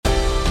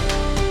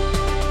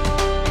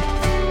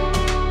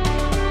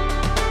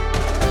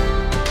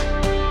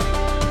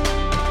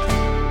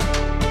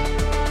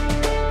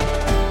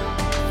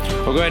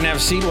Well, go ahead and have a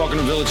seat. Welcome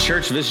to Village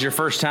Church. If this is your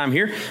first time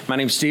here, my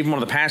name's Steve. I'm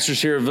one of the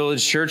pastors here at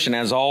Village Church, and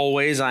as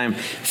always, I am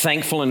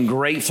thankful and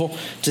grateful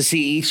to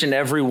see each and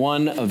every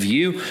one of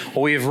you.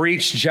 Well, we have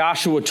reached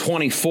Joshua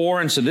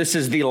 24, and so this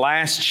is the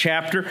last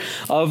chapter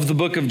of the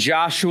book of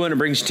Joshua, and it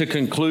brings to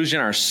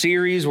conclusion our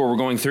series where we're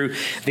going through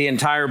the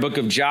entire book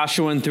of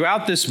Joshua. And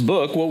throughout this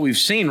book, what we've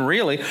seen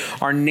really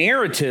are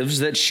narratives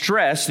that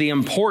stress the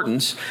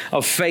importance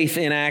of faith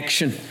in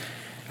action.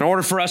 In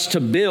order for us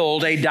to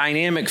build a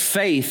dynamic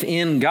faith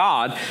in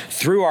God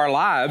through our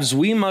lives,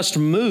 we must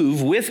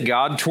move with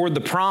God toward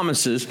the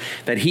promises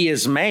that He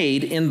has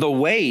made in the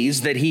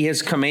ways that He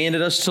has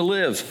commanded us to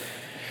live.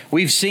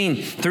 We've seen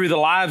through the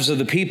lives of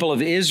the people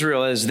of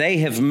Israel as they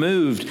have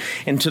moved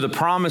into the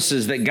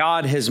promises that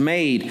God has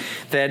made,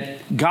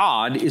 that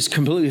God is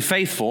completely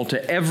faithful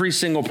to every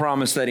single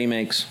promise that He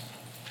makes.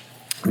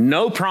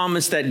 No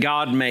promise that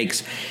God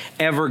makes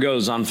ever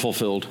goes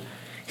unfulfilled.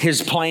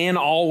 His plan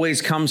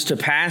always comes to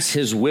pass.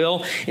 His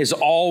will is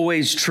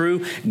always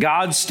true.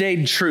 God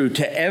stayed true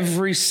to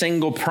every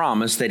single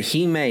promise that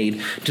He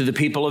made to the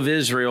people of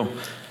Israel.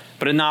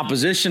 But in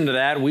opposition to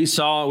that,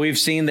 we've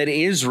seen that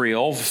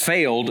Israel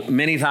failed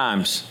many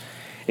times.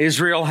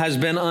 Israel has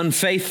been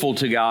unfaithful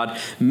to God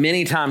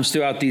many times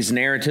throughout these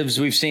narratives.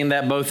 We've seen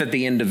that both at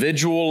the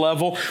individual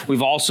level.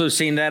 We've also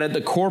seen that at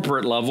the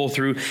corporate level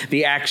through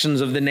the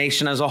actions of the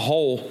nation as a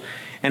whole.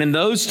 And in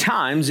those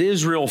times,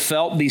 Israel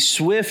felt the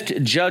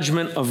swift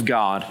judgment of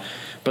God.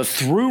 But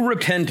through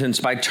repentance,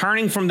 by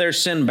turning from their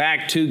sin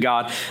back to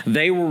God,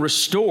 they were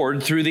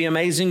restored through the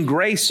amazing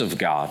grace of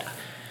God.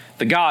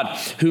 The God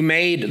who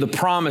made the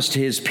promise to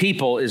His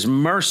people is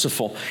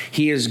merciful.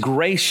 He is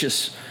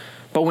gracious.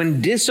 But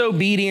when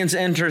disobedience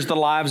enters the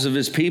lives of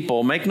His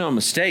people, make no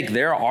mistake,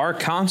 there are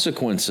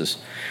consequences.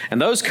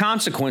 And those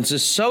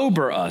consequences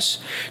sober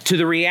us to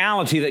the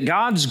reality that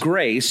God's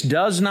grace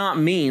does not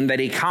mean that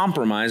He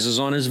compromises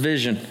on His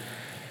vision.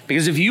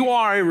 Because if you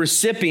are a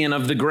recipient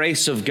of the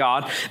grace of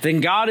God, then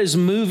God is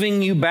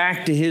moving you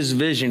back to His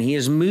vision. He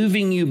is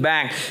moving you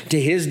back to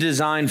His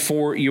design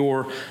for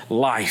your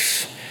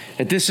life.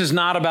 That this is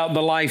not about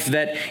the life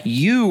that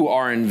you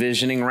are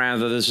envisioning.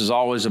 Rather, this is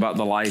always about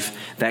the life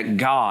that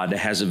God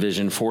has a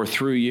vision for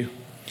through you.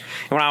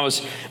 When I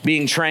was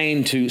being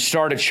trained to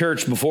start a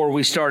church before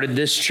we started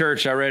this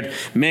church, I read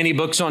many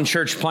books on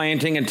church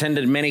planting,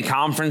 attended many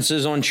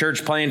conferences on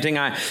church planting.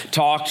 I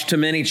talked to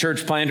many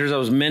church planters. I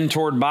was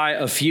mentored by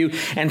a few.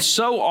 And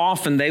so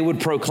often they would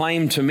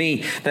proclaim to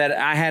me that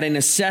I had a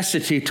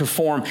necessity to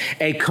form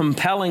a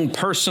compelling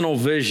personal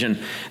vision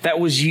that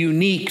was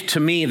unique to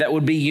me, that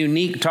would be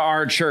unique to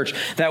our church,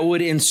 that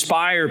would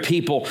inspire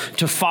people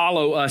to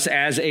follow us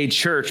as a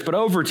church. But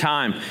over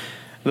time,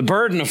 the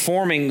burden of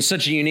forming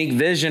such a unique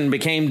vision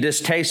became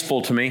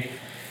distasteful to me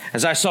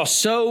as I saw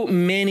so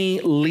many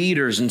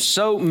leaders and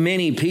so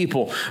many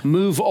people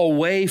move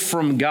away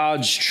from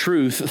God's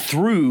truth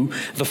through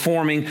the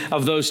forming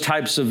of those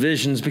types of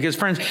visions. Because,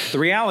 friends, the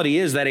reality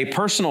is that a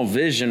personal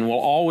vision will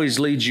always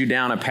lead you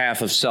down a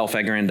path of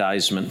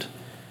self-aggrandizement.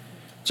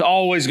 It's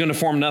always going to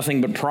form nothing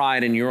but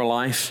pride in your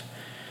life.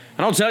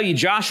 And I'll tell you,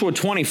 Joshua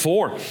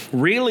 24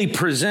 really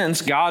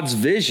presents God's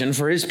vision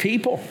for His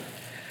people.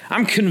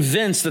 I'm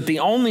convinced that the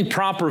only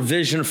proper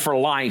vision for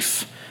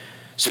life,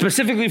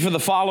 specifically for the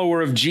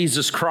follower of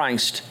Jesus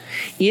Christ,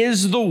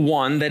 is the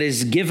one that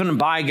is given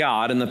by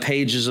God in the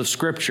pages of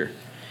Scripture.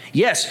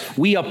 Yes,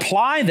 we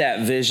apply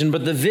that vision,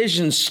 but the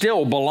vision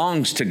still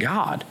belongs to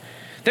God.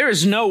 There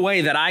is no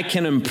way that I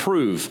can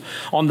improve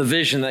on the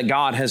vision that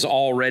God has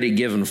already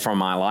given for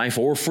my life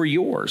or for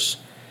yours.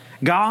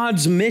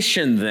 God's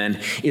mission then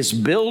is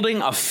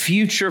building a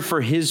future for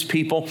His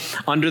people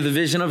under the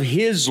vision of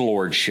His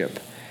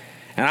lordship.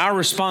 And our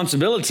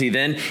responsibility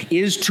then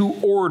is to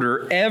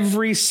order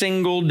every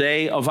single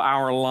day of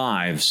our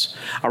lives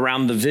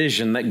around the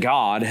vision that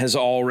God has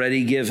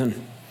already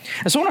given.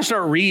 And so I want to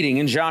start reading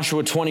in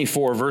Joshua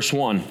 24, verse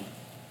 1.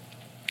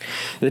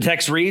 The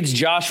text reads,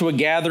 Joshua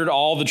gathered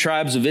all the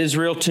tribes of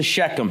Israel to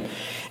Shechem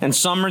and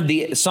summoned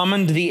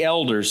the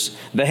elders,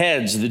 the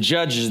heads, the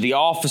judges, the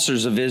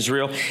officers of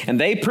Israel, and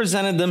they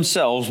presented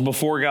themselves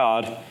before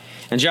God.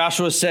 And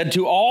Joshua said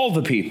to all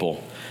the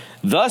people,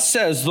 Thus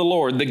says the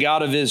Lord, the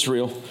God of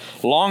Israel,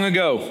 long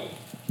ago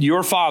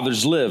your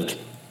fathers lived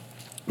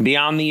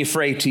beyond the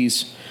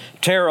Euphrates,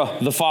 Terah,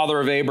 the father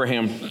of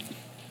Abraham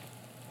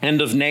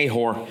and of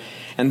Nahor,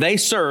 and they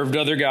served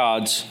other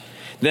gods.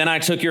 Then I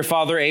took your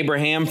father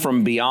Abraham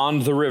from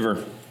beyond the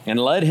river and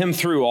led him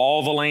through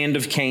all the land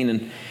of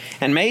Canaan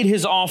and made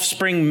his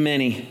offspring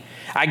many.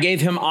 I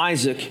gave him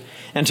Isaac,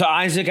 and to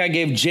Isaac I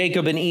gave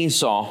Jacob and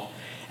Esau.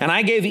 And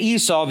I gave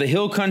Esau the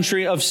hill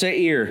country of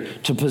Seir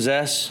to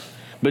possess.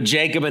 But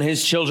Jacob and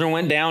his children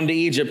went down to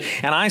Egypt,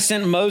 and I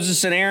sent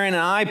Moses and Aaron,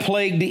 and I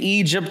plagued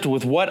Egypt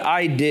with what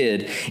I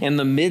did in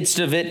the midst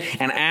of it,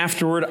 and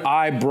afterward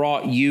I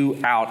brought you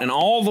out. And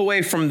all the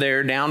way from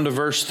there down to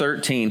verse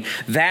 13,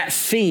 that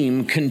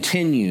theme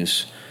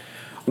continues.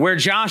 where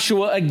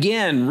Joshua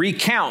again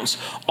recounts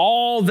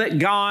all that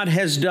God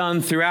has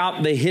done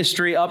throughout the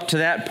history up to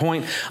that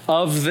point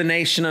of the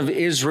nation of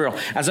Israel.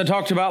 As I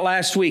talked about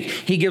last week,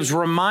 he gives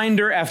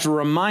reminder after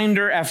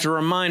reminder after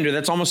reminder.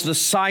 That's almost the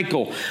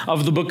cycle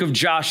of the book of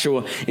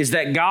Joshua, is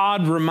that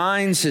God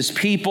reminds his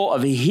people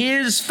of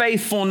his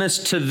faithfulness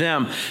to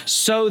them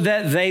so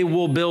that they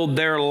will build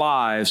their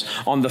lives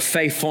on the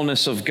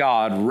faithfulness of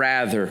God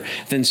rather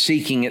than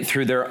seeking it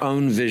through their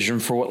own vision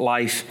for what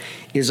life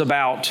is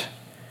about.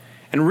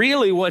 And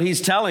really what he's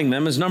telling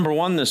them is, number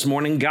one this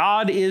morning,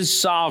 God is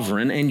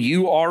sovereign and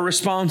you are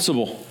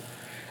responsible.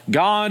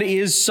 God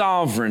is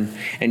sovereign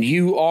and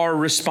you are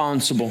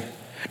responsible.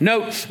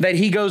 Note that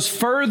he goes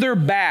further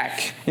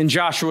back in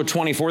Joshua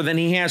 24 than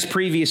he has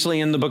previously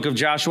in the book of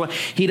Joshua.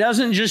 He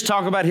doesn't just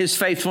talk about his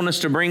faithfulness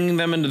to bringing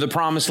them into the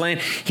promised land.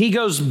 He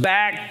goes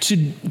back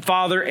to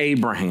Father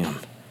Abraham.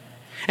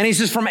 And he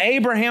says, from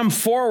Abraham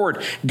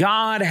forward,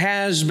 God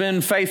has been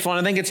faithful. And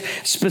I think it's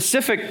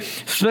specifically,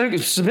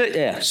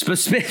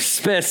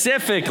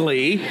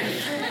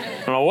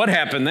 I don't know what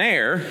happened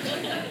there.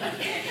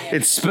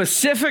 It's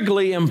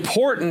specifically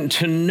important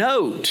to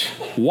note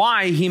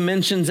why he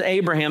mentions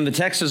Abraham. The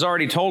text has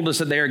already told us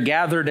that they are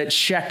gathered at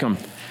Shechem.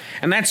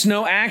 And that's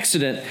no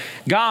accident.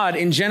 God,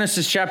 in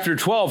Genesis chapter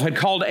 12, had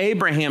called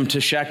Abraham to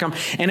Shechem.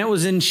 And it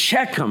was in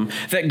Shechem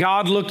that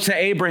God looked to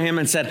Abraham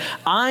and said,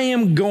 I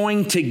am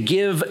going to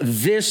give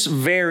this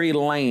very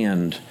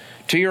land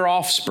to your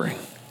offspring.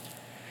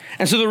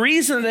 And so the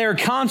reason they're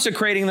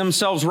consecrating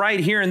themselves right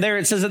here and there,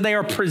 it says that they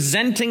are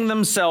presenting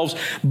themselves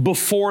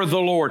before the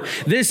Lord.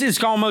 This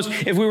is almost,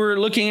 if we were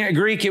looking at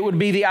Greek, it would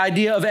be the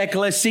idea of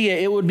ecclesia.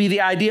 It would be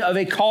the idea of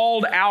a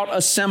called out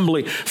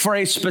assembly for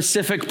a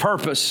specific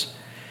purpose.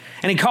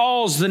 And he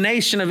calls the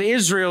nation of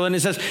Israel, and it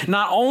says,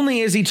 not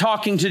only is he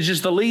talking to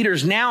just the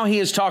leaders, now he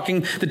is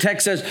talking, the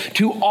text says,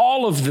 to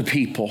all of the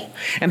people.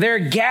 And they're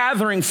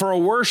gathering for a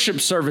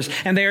worship service,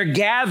 and they are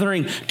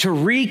gathering to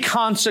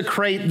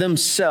reconsecrate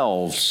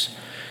themselves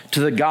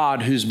to the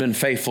God who's been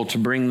faithful to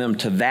bring them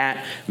to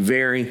that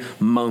very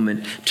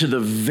moment, to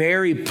the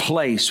very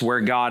place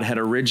where God had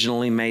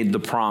originally made the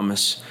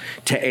promise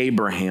to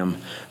Abraham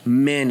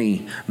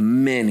many,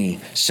 many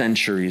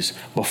centuries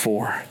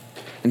before.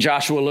 And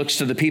Joshua looks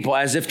to the people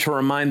as if to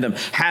remind them,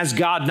 has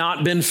God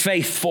not been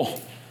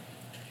faithful?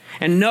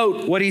 And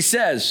note what he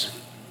says.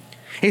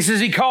 He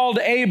says he called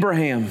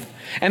Abraham.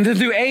 And then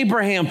through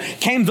Abraham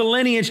came the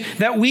lineage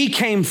that we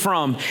came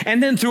from.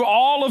 And then through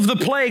all of the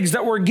plagues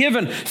that were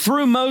given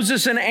through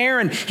Moses and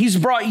Aaron, he's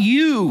brought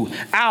you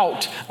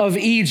out of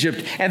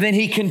Egypt. And then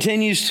he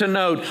continues to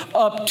note,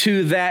 up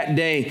to that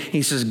day,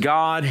 he says,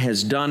 God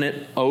has done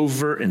it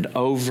over and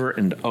over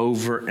and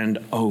over and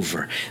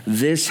over.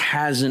 This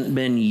hasn't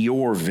been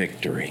your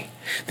victory.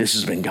 This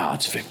has been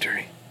God's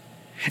victory.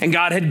 And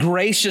God had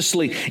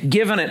graciously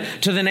given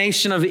it to the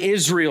nation of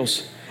Israel.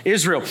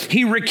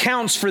 He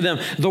recounts for them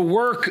the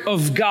work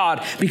of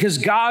God because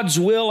God's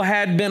will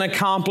had been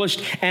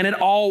accomplished and it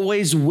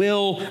always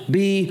will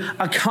be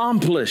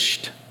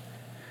accomplished.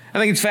 I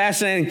think it's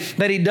fascinating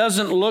that he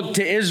doesn't look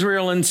to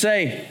Israel and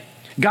say,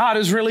 God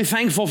is really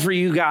thankful for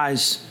you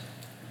guys.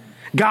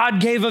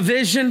 God gave a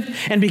vision,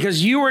 and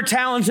because you were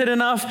talented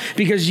enough,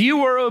 because you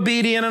were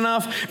obedient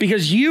enough,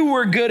 because you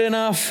were good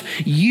enough,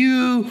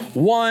 you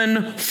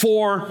won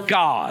for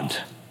God.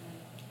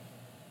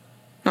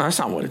 No, that's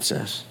not what it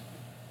says.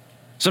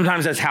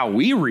 Sometimes that's how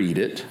we read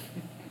it.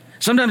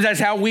 Sometimes that's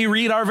how we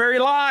read our very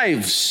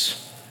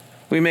lives.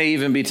 We may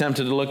even be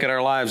tempted to look at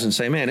our lives and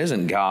say, man,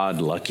 isn't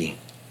God lucky?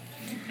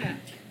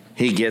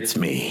 He gets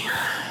me.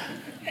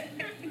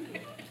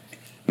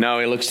 No,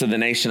 he looks to the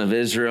nation of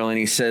Israel and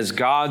he says,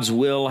 God's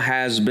will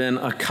has been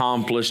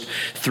accomplished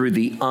through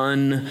the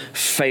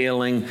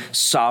unfailing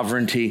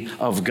sovereignty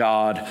of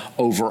God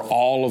over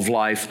all of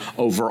life,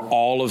 over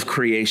all of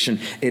creation.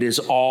 It is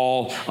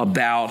all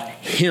about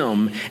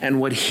him and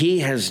what he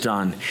has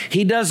done.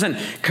 He doesn't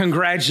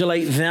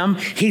congratulate them.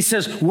 He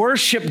says,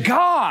 worship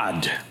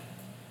God. He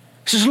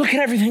says, look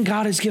at everything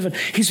God has given.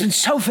 He's been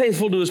so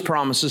faithful to his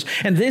promises.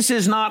 And this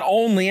is not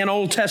only an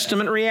Old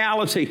Testament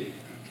reality.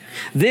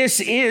 This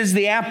is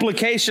the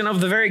application of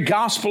the very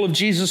gospel of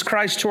Jesus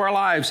Christ to our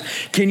lives.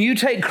 Can you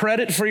take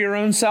credit for your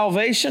own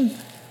salvation?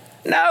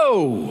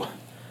 No,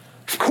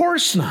 of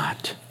course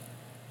not.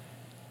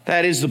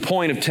 That is the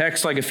point of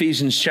text like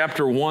Ephesians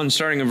chapter 1,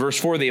 starting in verse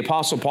 4. The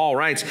Apostle Paul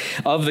writes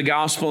of the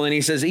gospel, and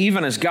he says,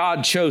 even as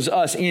God chose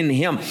us in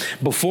him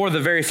before the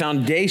very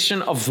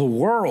foundation of the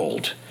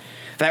world,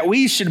 that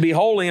we should be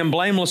holy and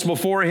blameless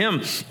before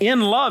him.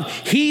 In love,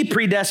 he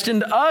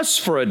predestined us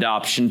for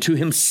adoption to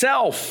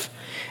himself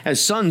as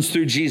sons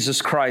through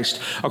Jesus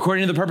Christ,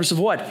 according to the purpose of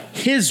what?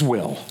 His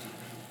will.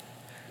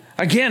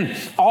 Again,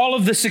 all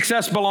of the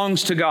success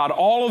belongs to God.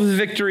 All of the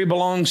victory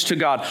belongs to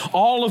God.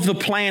 All of the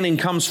planning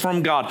comes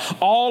from God.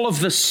 All of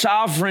the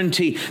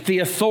sovereignty, the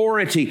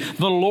authority,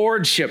 the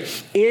lordship,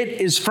 it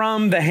is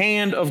from the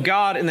hand of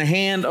God and the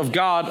hand of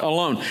God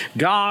alone.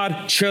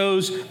 God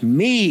chose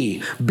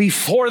me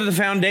before the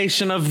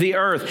foundation of the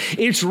earth.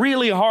 It's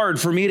really hard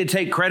for me to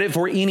take credit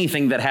for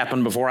anything that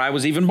happened before I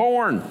was even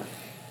born.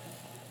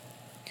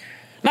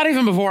 Not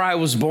even before I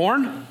was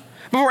born.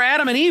 Before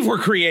Adam and Eve were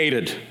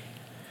created.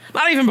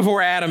 Not even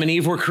before Adam and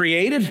Eve were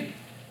created.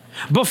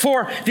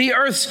 Before the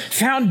earth's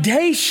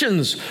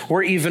foundations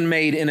were even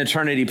made in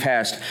eternity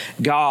past,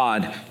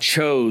 God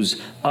chose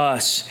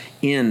us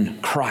in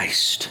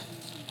Christ.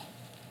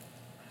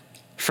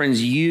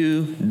 Friends,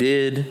 you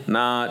did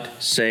not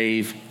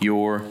save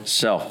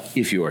yourself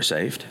if you are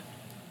saved.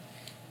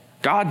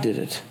 God did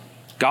it.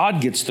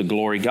 God gets the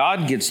glory.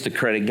 God gets the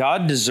credit.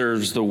 God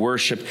deserves the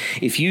worship.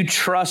 If you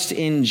trust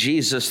in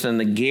Jesus, then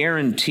the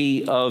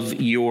guarantee of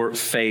your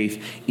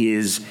faith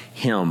is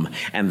Him.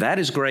 And that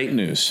is great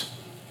news.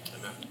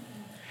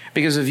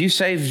 Because if you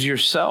saved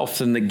yourself,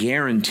 then the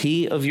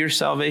guarantee of your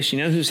salvation,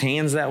 you know whose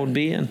hands that would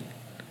be in?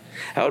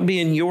 That would be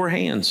in your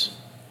hands.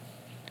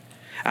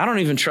 I don't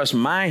even trust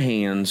my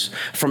hands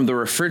from the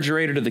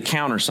refrigerator to the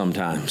counter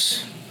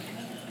sometimes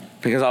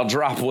because I'll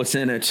drop what's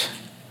in it.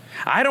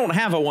 I don't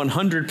have a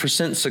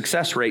 100%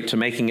 success rate to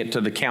making it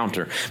to the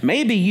counter.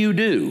 Maybe you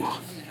do,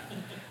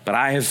 but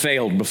I have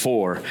failed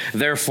before.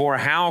 Therefore,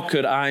 how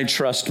could I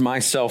trust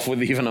myself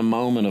with even a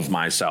moment of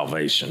my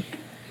salvation?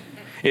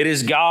 It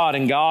is God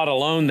and God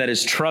alone that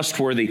is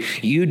trustworthy.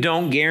 You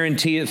don't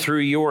guarantee it through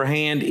your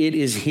hand. It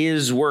is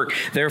His work.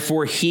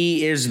 Therefore,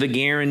 He is the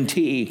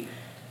guarantee.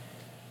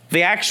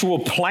 The actual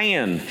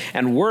plan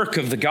and work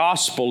of the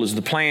gospel is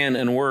the plan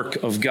and work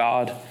of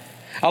God.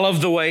 I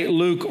love the way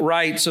Luke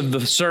writes of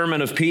the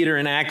sermon of Peter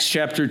in Acts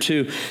chapter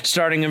 2,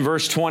 starting in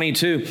verse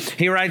 22.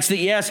 He writes that,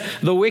 yes,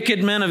 the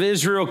wicked men of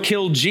Israel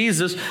killed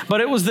Jesus,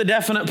 but it was the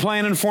definite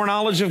plan and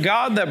foreknowledge of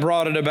God that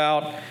brought it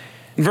about.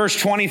 In verse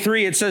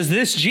 23, it says,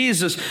 this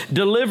Jesus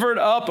delivered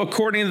up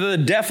according to the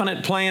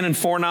definite plan and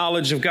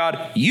foreknowledge of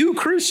God, you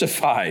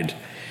crucified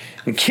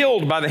and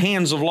killed by the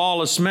hands of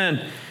lawless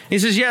men. He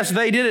says, yes,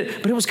 they did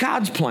it, but it was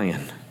God's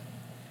plan.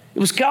 It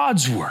was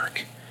God's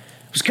work.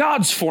 It was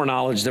God's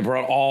foreknowledge that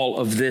brought all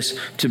of this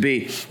to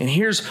be. And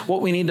here's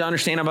what we need to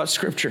understand about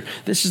Scripture.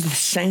 This is the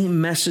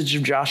same message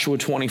of Joshua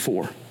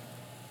 24.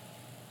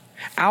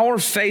 Our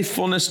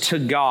faithfulness to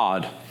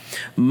God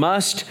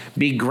must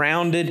be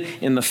grounded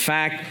in the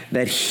fact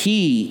that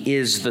He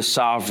is the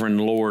sovereign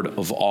Lord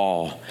of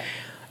all.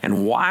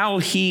 And while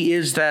He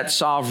is that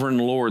sovereign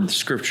Lord, the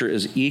Scripture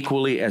is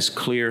equally as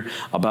clear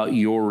about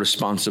your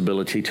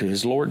responsibility to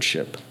His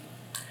lordship.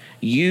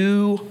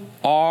 You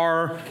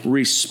are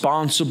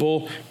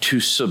responsible to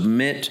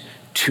submit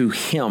to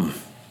Him.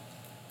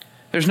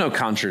 There's no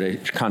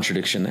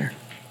contradiction there.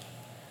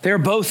 They're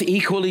both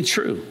equally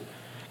true.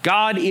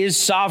 God is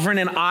sovereign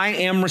and I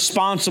am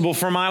responsible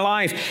for my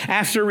life.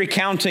 After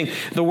recounting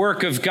the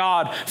work of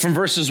God from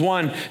verses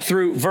 1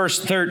 through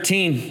verse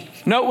 13,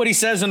 note what he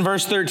says in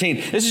verse 13.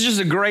 This is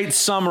just a great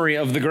summary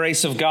of the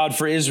grace of God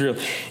for Israel.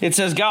 It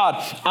says,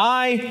 God,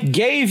 I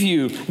gave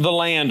you the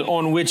land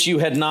on which you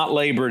had not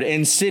labored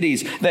and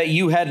cities that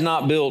you had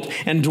not built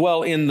and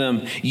dwell in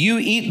them. You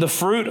eat the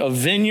fruit of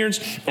vineyards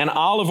and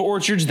olive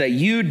orchards that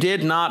you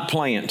did not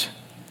plant.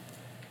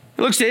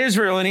 He looks to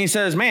Israel and he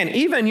says, man,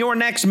 even your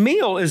next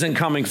meal isn't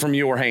coming from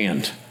your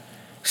hand.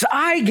 So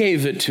I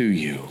gave it to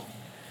you.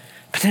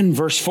 But then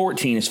verse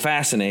 14 is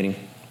fascinating.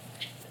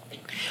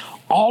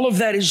 All of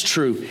that is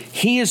true.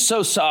 He is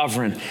so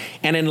sovereign.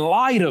 And in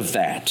light of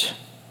that,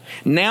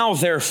 now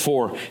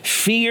therefore,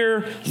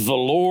 fear the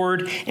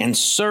Lord and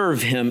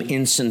serve Him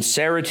in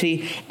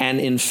sincerity and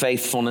in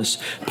faithfulness.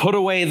 Put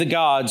away the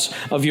gods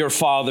of your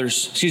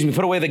fathers,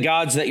 put away the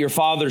gods that your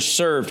fathers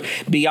served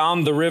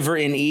beyond the river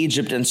in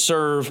Egypt and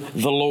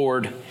serve the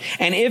Lord.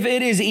 And if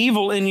it is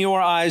evil in your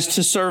eyes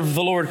to serve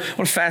the Lord,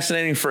 what a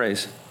fascinating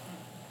phrase.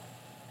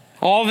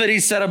 All that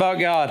he said about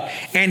God,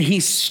 and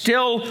he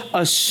still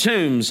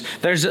assumes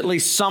there's at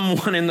least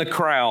someone in the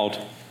crowd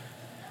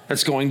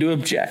that's going to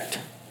object.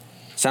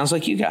 Sounds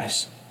like you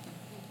guys.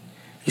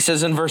 He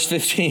says in verse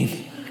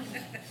 15,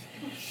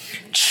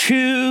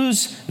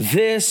 choose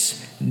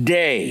this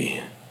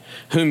day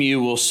whom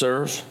you will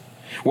serve,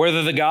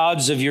 whether the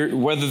gods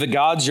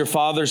your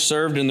fathers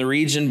served in the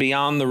region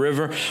beyond the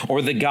river,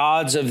 or the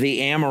gods of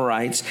the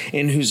Amorites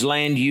in whose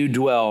land you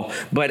dwell.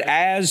 But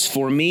as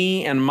for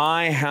me and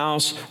my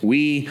house,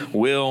 we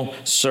will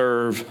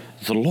serve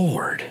the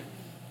Lord.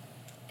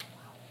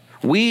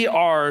 We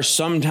are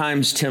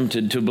sometimes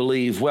tempted to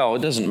believe, well,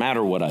 it doesn't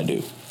matter what I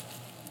do.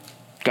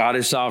 God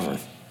is sovereign.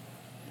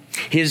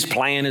 His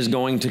plan is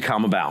going to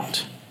come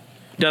about.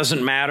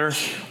 Doesn't matter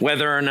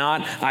whether or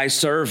not I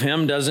serve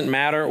Him. Doesn't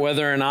matter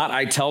whether or not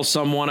I tell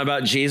someone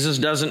about Jesus.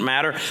 Doesn't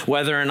matter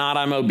whether or not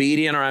I'm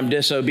obedient or I'm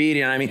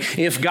disobedient. I mean,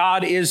 if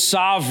God is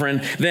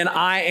sovereign, then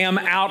I am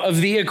out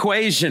of the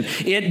equation.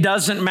 It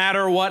doesn't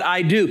matter what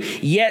I do.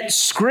 Yet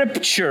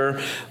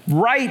Scripture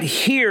right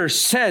here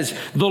says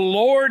the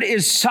Lord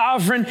is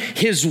sovereign.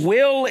 His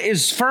will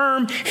is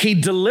firm. He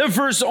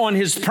delivers on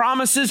His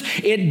promises.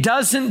 It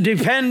doesn't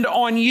depend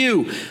on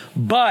you.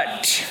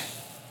 But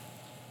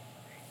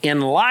in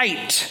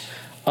light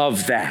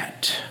of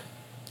that,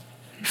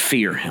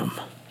 fear Him.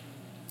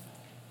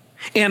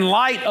 In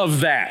light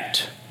of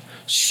that,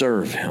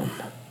 serve Him.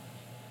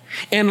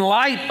 In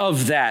light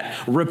of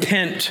that,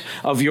 repent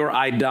of your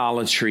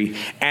idolatry.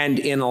 And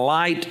in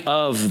light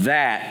of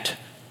that,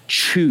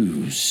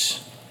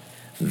 choose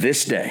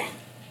this day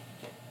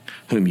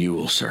whom you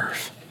will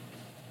serve.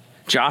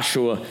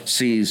 Joshua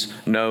sees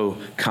no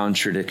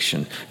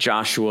contradiction.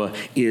 Joshua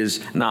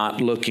is not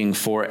looking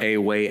for a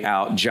way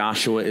out.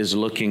 Joshua is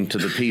looking to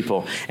the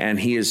people, and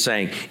he is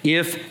saying,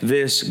 if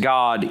this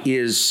God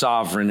is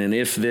sovereign and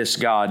if this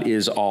God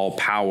is all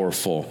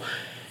powerful,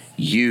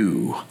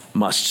 you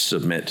must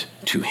submit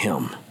to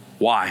him.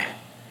 Why?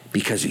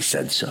 Because he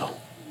said so.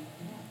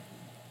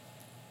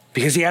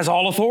 Because he has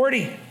all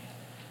authority.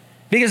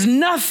 Because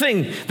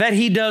nothing that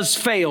he does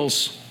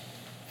fails.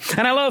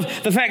 And I love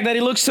the fact that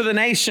he looks to the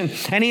nation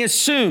and he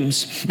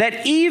assumes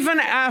that even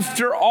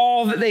after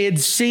all that they had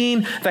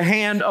seen the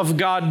hand of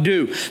God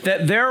do,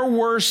 that there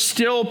were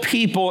still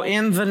people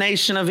in the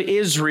nation of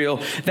Israel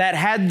that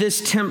had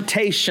this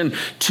temptation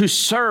to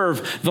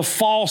serve the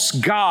false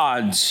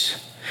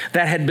gods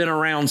that had been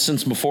around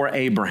since before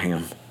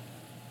Abraham,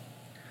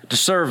 to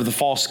serve the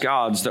false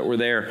gods that were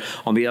there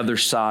on the other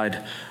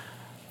side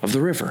of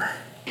the river.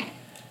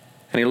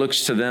 And he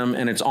looks to them,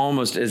 and it's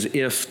almost as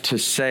if to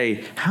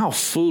say, how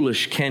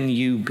foolish can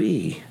you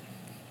be?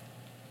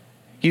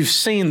 You've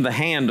seen the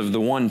hand of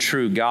the one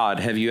true God.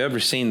 Have you ever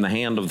seen the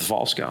hand of the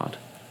false god?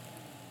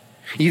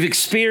 You've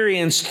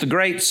experienced the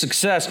great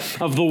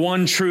success of the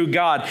one true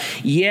God,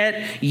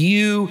 yet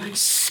you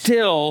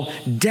still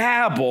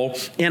dabble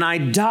in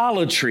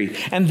idolatry.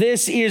 And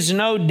this is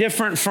no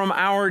different from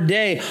our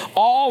day.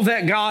 All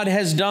that God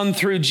has done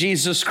through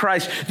Jesus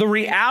Christ, the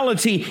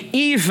reality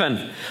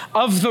even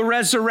of the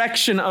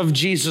resurrection of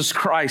Jesus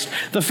Christ,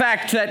 the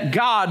fact that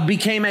God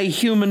became a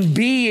human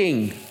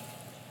being,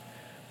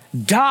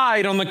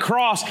 died on the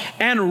cross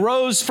and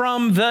rose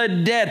from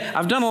the dead.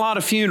 I've done a lot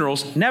of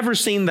funerals, never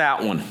seen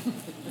that one.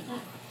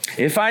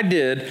 If I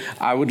did,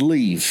 I would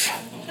leave.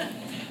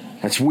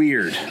 That's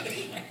weird.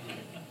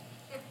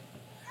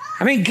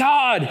 I mean,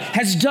 God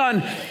has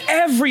done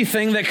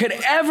everything that could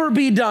ever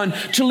be done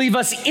to leave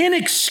us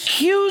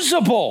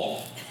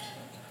inexcusable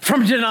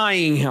from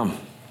denying him.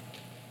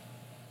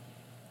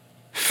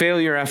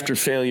 Failure after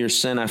failure,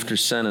 sin after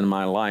sin in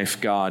my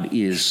life, God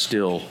is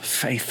still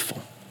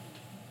faithful.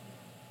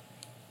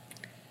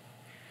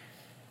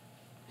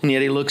 And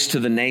yet he looks to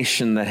the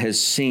nation that has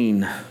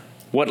seen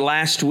what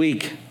last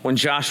week, when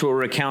Joshua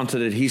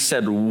recounted it, he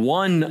said,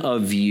 one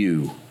of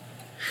you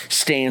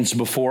stands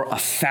before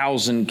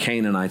 1,000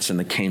 Canaanites and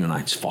the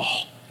Canaanites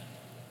fall.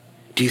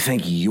 Do you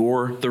think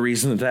you're the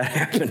reason that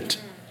happened?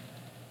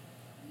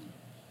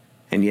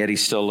 And yet he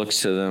still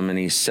looks to them and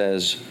he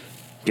says,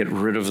 get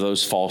rid of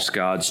those false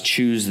gods.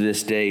 Choose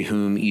this day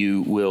whom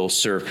you will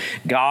serve.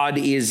 God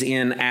is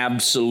in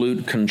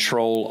absolute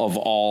control of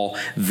all.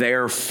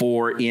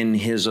 Therefore, in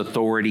his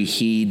authority,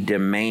 he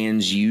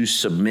demands you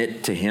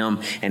submit to him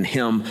and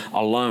him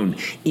alone.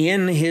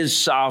 In his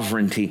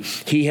sovereignty,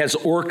 he has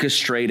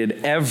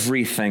orchestrated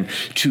everything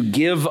to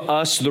give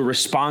us the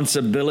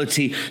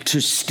responsibility to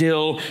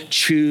still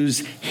choose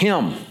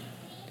him.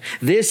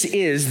 This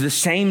is the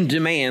same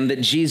demand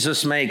that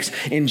Jesus makes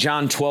in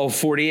John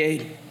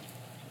 12:48.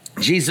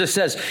 Jesus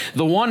says,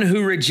 the one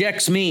who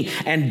rejects me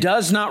and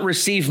does not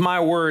receive my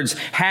words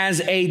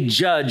has a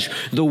judge.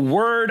 The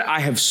word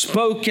I have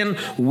spoken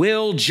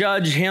will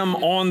judge him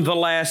on the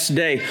last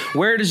day.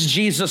 Where does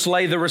Jesus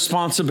lay the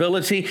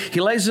responsibility?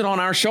 He lays it on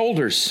our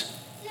shoulders.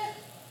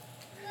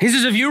 He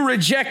says, if you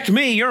reject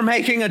me, you're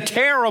making a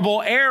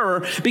terrible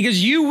error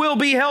because you will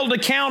be held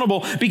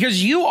accountable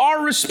because you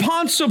are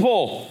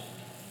responsible.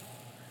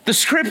 The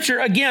scripture,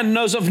 again,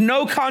 knows of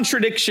no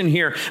contradiction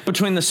here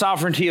between the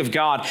sovereignty of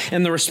God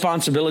and the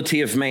responsibility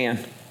of man.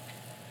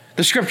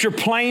 The scripture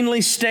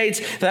plainly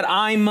states that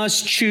I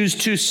must choose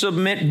to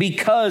submit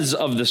because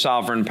of the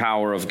sovereign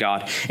power of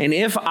God. And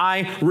if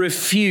I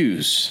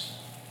refuse,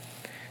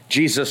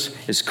 Jesus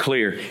is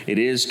clear, it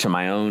is to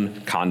my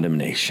own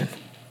condemnation.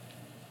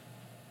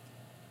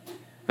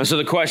 And so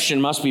the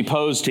question must be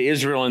posed to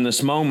Israel in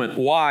this moment,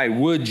 why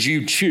would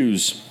you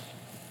choose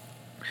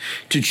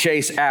to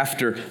chase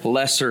after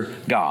lesser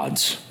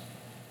gods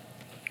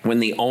when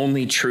the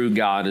only true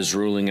God is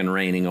ruling and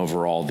reigning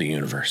over all the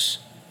universe?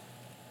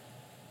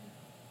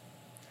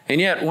 And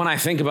yet, when I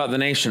think about the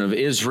nation of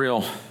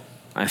Israel,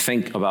 I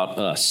think about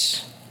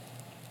us.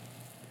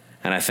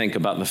 And I think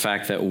about the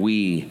fact that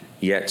we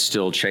yet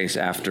still chase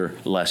after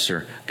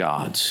lesser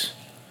gods.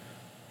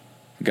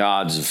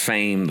 Gods of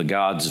fame, the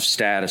gods of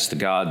status, the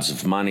gods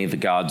of money, the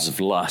gods of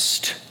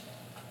lust.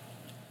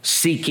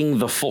 Seeking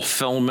the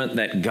fulfillment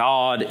that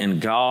God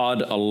and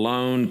God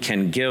alone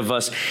can give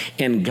us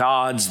in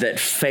gods that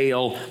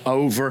fail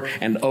over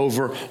and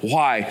over.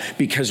 Why?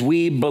 Because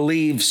we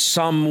believe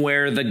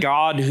somewhere the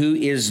God who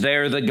is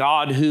there, the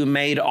God who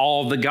made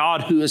all, the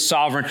God who is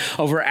sovereign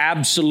over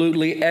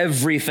absolutely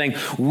everything.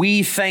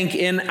 We think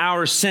in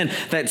our sin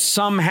that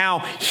somehow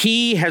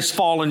he has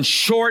fallen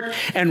short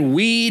and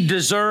we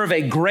deserve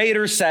a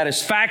greater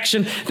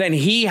satisfaction than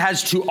he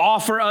has to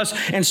offer us.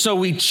 And so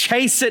we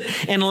chase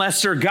it in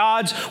lesser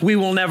gods. We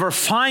will never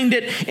find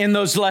it in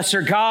those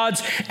lesser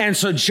gods. And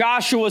so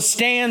Joshua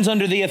stands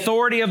under the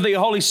authority of the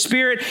Holy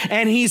Spirit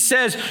and he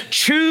says,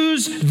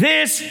 choose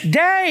this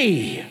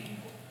day.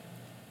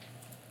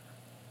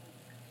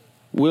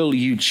 Will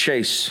you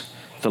chase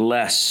the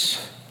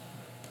less,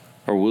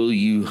 or will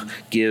you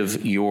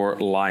give your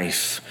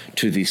life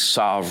to the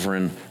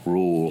sovereign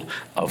rule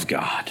of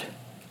God?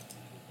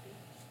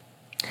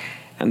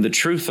 And the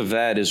truth of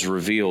that is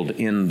revealed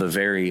in the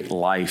very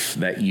life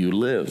that you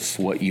live,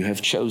 what you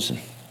have chosen,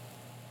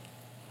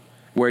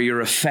 where your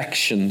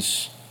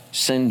affections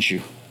send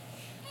you,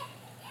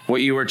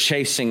 what you are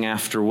chasing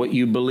after, what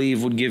you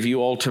believe would give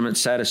you ultimate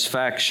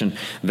satisfaction.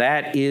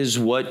 That is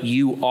what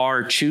you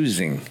are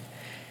choosing.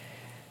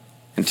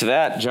 And to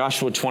that,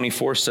 Joshua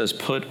 24 says,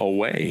 put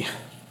away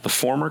the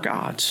former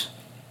gods.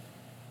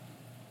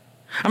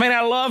 I mean,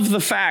 I love the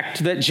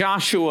fact that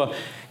Joshua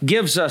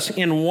gives us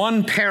in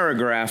one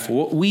paragraph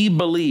what we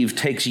believe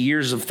takes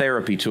years of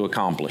therapy to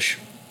accomplish.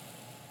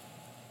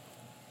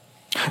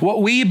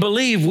 What we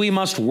believe we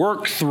must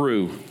work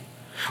through.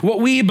 What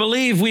we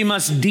believe we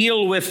must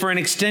deal with for an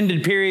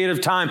extended period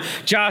of time.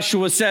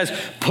 Joshua says,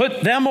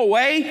 put them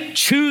away,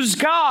 choose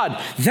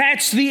God.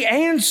 That's the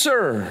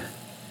answer.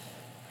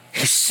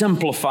 He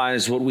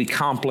simplifies what we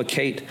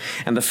complicate.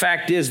 And the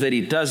fact is that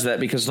he does that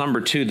because, number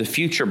two, the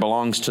future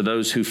belongs to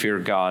those who fear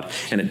God,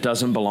 and it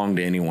doesn't belong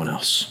to anyone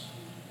else.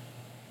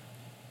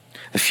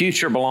 The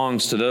future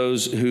belongs to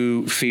those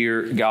who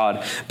fear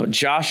God. But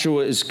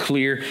Joshua is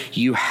clear.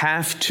 You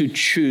have to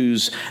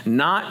choose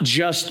not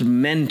just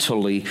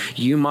mentally,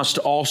 you must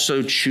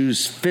also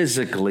choose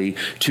physically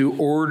to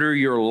order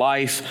your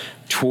life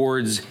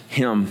towards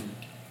him.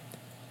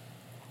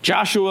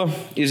 Joshua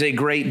is a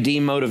great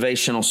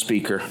demotivational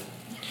speaker.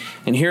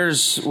 And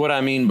here's what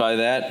I mean by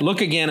that. Look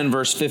again in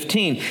verse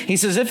 15. He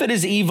says, if it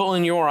is evil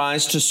in your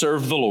eyes to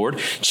serve the Lord,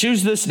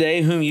 choose this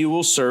day whom you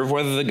will serve,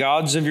 whether the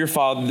gods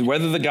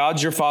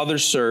your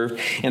fathers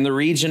served in the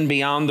region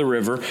beyond the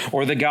river,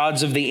 or the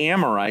gods of the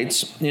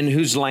Amorites in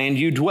whose land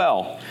you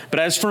dwell. But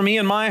as for me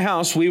and my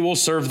house, we will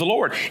serve the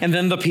Lord. And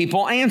then the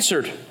people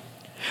answered,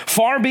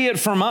 far be it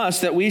from us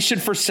that we should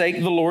forsake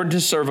the Lord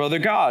to serve other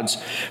gods.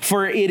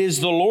 For it is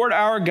the Lord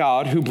our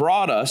God who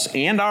brought us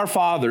and our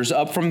fathers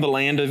up from the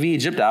land of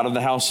Egypt out of the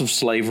house of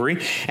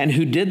slavery, and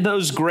who did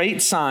those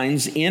great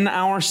signs in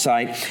our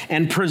sight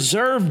and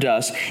preserved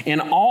us in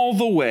all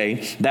the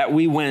way that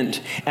we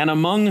went, and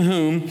among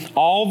whom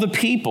all the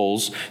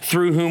peoples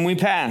through whom we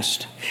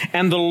passed.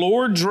 And the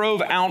Lord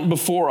drove out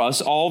before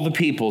us all the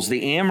peoples,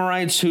 the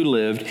Amorites who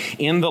lived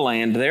in the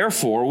land.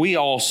 Therefore, we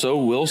also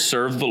will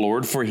serve the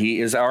Lord, for he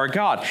is our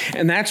God.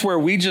 And that's where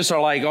we just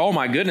are like, oh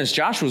my goodness,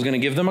 Joshua's going to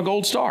give them a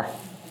gold star.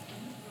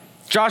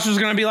 Joshua's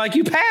going to be like,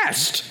 you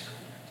passed.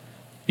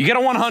 You get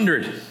a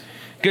 100.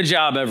 Good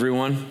job,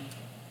 everyone.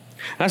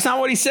 That's not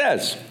what he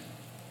says.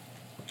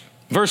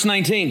 Verse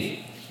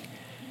 19.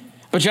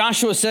 But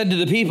Joshua said to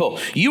the people,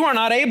 you are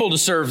not able to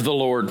serve the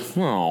Lord.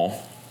 Oh.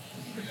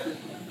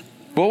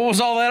 What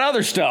was all that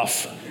other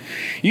stuff?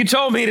 You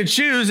told me to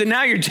choose, and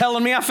now you're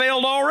telling me I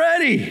failed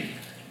already.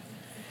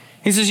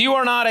 He says, you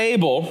are not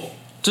able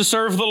to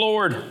serve the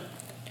Lord,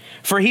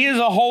 for he is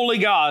a holy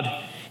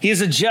God. He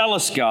is a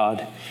jealous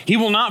God. He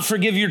will not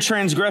forgive your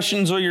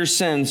transgressions or your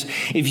sins.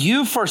 If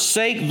you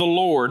forsake the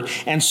Lord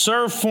and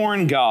serve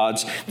foreign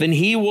gods, then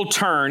he will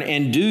turn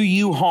and do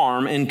you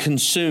harm and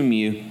consume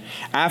you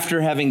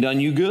after having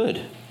done you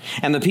good.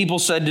 And the people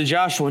said to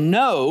Joshua,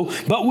 no,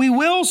 but we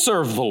will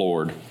serve the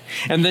Lord.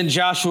 And then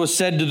Joshua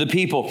said to the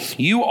people,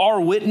 you are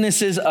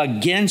witnesses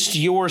against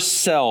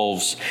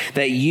yourselves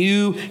that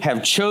you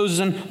have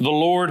chosen the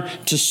Lord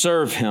to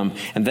serve him.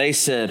 And they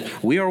said,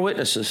 we are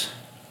witnesses.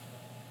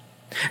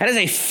 That is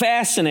a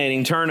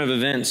fascinating turn of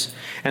events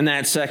in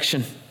that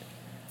section.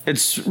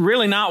 It's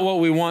really not what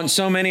we want.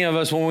 So many of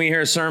us, when we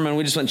hear a sermon,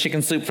 we just want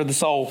chicken soup for the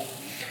soul.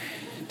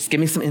 Just give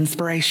me some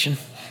inspiration.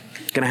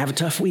 Gonna have a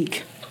tough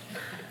week.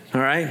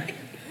 All right?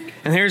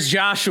 And here's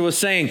Joshua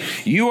saying,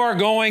 you are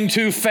going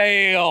to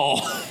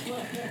fail.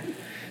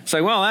 It's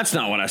like, well, that's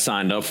not what I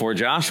signed up for,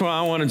 Joshua.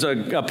 I wanted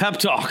a pep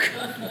talk.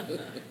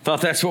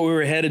 Thought that's what we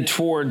were headed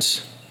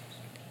towards.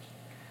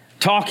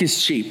 Talk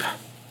is cheap.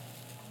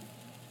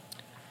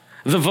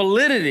 The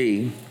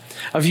validity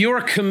of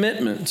your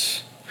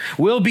commitments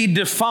will be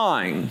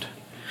defined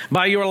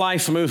by your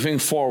life moving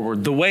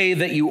forward, the way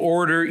that you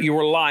order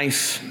your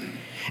life.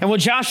 And what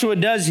Joshua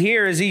does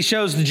here is he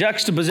shows the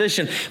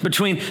juxtaposition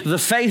between the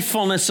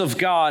faithfulness of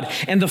God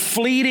and the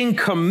fleeting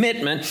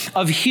commitment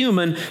of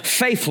human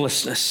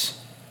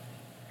faithlessness.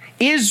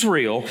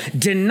 Israel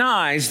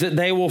denies that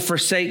they will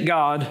forsake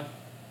God.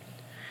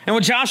 And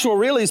what Joshua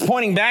really is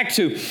pointing back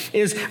to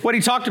is what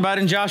he talked about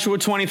in Joshua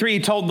 23. He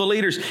told the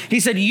leaders, he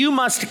said, you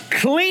must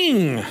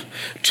cling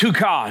to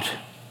God.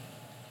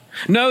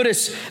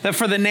 Notice that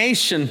for the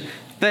nation,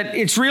 that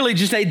it's really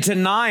just a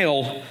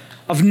denial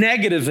of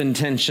negative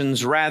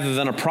intentions rather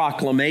than a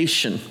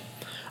proclamation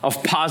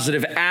of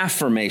positive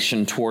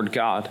affirmation toward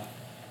God.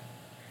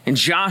 And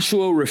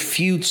Joshua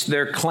refutes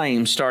their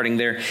claim starting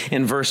there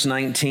in verse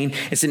 19.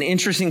 It's an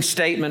interesting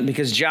statement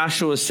because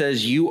Joshua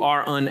says you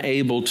are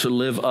unable to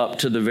live up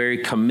to the very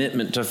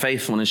commitment to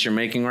faithfulness you're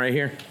making right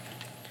here.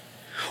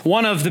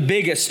 One of the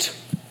biggest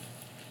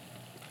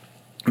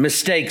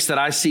mistakes that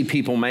I see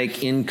people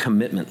make in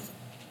commitment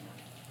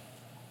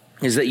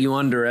is that you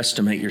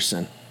underestimate your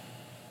sin.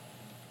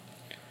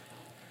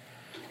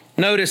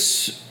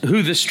 Notice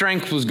who the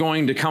strength was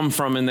going to come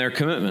from in their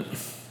commitment.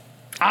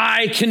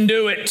 I can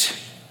do it.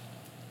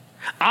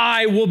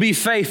 I will be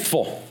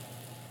faithful.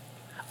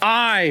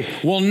 I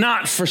will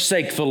not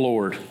forsake the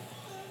Lord.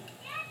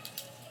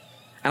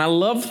 And I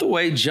love the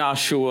way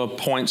Joshua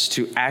points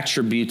to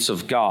attributes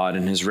of God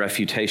in his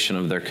refutation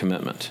of their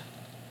commitment.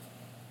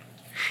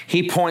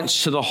 He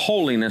points to the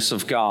holiness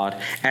of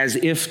God as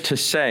if to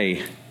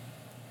say,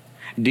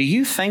 do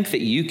you think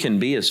that you can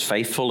be as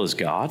faithful as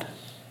God?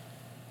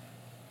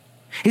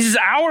 He says,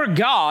 our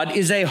God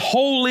is a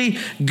holy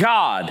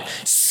God.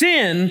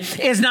 Sin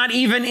is not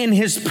even in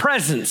his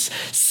presence.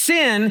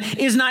 Sin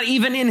is not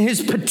even in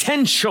his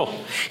potential.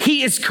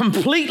 He is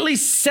completely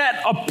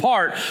set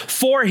apart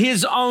for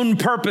his own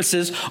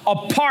purposes,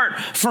 apart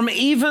from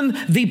even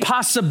the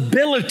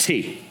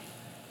possibility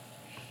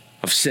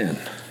of sin.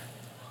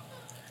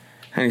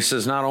 And he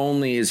says, not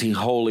only is he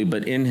holy,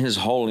 but in his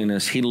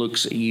holiness, he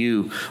looks at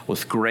you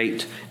with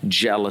great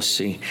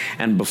jealousy.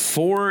 And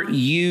before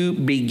you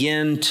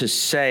begin to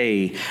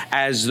say,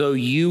 as though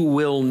you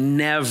will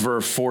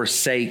never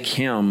forsake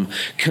him,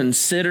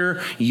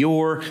 consider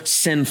your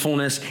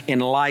sinfulness in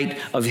light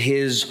of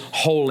his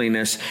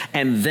holiness,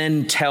 and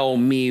then tell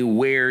me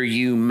where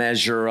you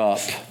measure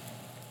up.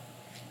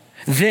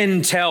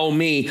 Then tell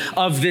me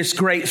of this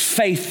great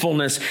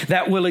faithfulness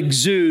that will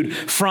exude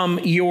from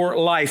your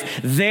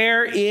life.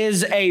 There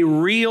is a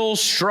real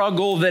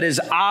struggle that is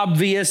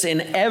obvious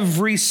in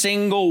every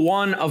single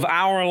one of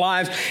our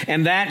lives,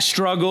 and that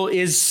struggle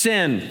is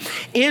sin.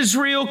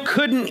 Israel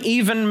couldn't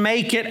even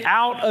make it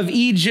out of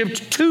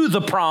Egypt to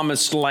the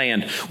promised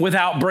land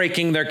without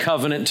breaking their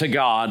covenant to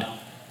God.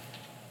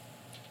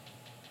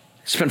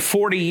 Spent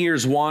 40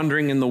 years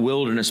wandering in the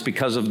wilderness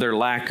because of their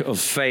lack of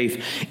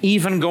faith.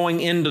 Even going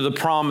into the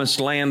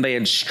promised land, they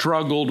had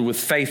struggled with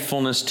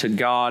faithfulness to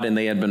God, and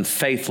they had been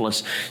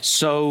faithless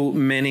so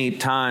many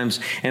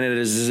times. And it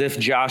is as if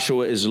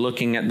Joshua is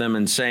looking at them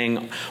and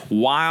saying,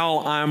 while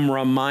I'm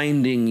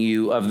reminding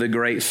you of the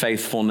great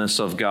faithfulness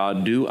of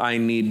God, do I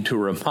need to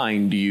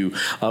remind you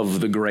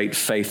of the great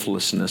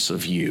faithlessness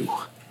of you?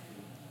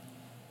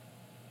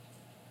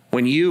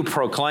 When you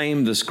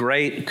proclaim this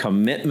great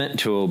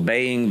commitment to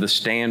obeying the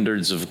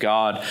standards of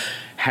God,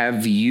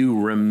 have you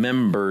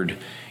remembered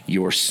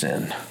your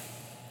sin?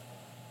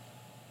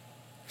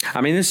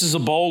 I mean, this is a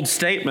bold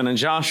statement, and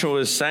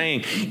Joshua is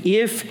saying,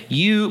 if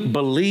you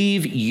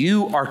believe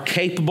you are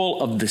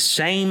capable of the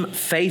same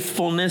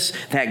faithfulness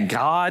that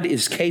God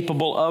is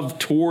capable of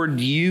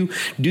toward you,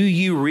 do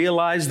you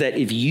realize that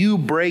if you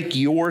break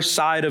your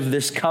side of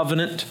this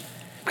covenant,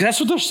 because that's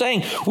what they're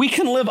saying, we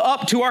can live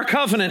up to our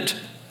covenant.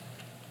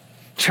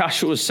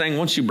 Joshua is saying,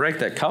 once you break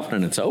that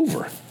covenant, it's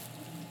over.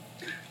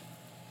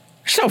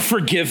 There's no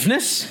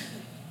forgiveness.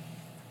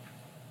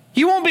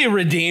 You won't be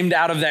redeemed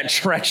out of that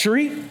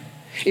treachery.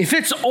 If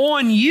it's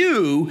on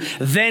you,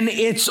 then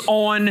it's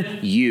on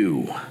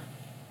you.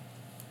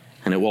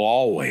 And it will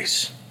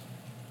always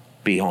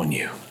be on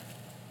you.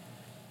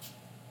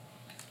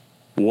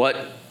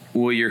 What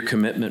will your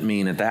commitment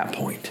mean at that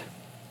point?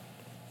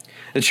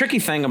 The tricky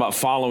thing about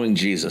following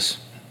Jesus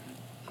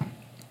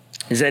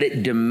is that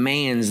it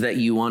demands that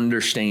you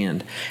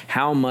understand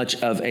how much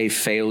of a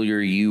failure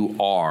you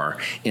are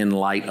in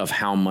light of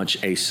how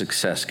much a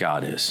success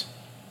God is.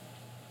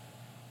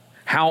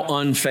 How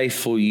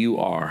unfaithful you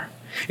are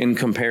in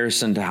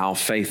comparison to how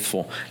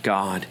faithful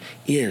God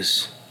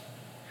is.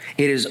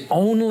 It is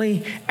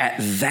only at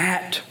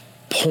that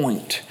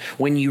point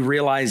when you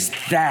realize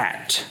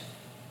that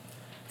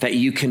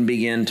you can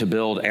begin to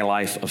build a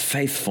life of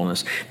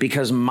faithfulness.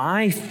 Because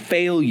my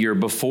failure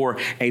before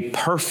a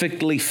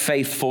perfectly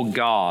faithful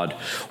God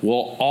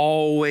will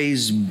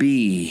always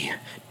be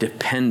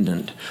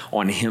dependent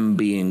on him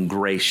being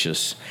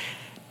gracious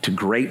to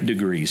great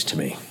degrees to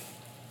me.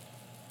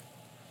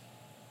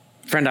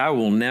 Friend, I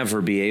will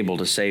never be able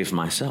to save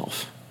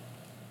myself.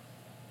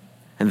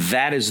 And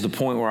that is the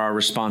point where our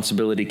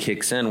responsibility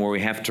kicks in, where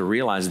we have to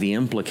realize the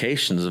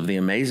implications of the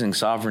amazing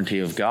sovereignty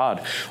of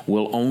God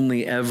will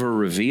only ever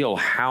reveal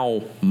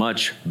how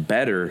much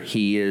better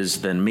he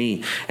is than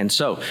me. And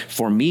so,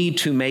 for me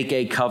to make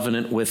a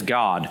covenant with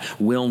God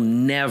will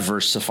never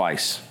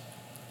suffice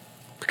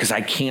because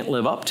I can't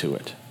live up to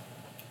it.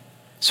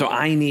 So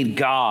I need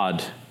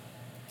God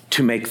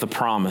to make the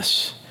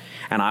promise,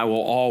 and I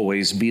will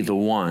always be the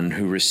one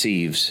who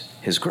receives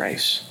his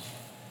grace.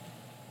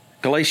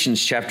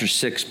 Galatians chapter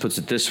 6 puts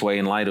it this way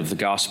in light of the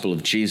gospel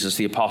of Jesus.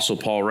 The Apostle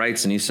Paul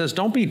writes, and he says,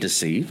 don't be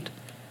deceived.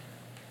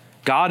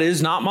 God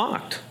is not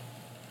mocked.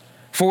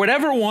 For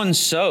whatever one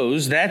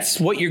sows, that's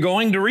what you're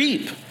going to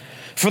reap.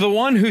 For the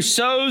one who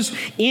sows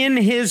in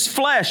his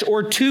flesh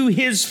or to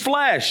his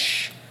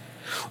flesh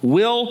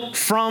will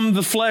from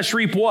the flesh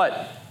reap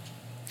what?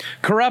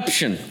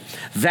 Corruption.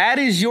 That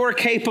is your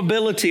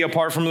capability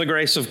apart from the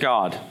grace of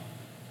God.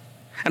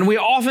 And we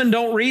often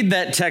don't read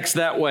that text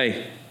that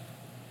way.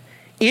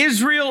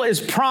 Israel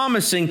is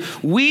promising,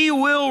 we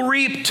will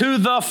reap to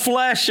the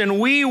flesh and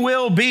we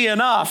will be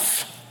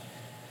enough.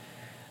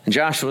 And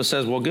Joshua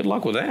says, well, good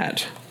luck with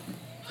that.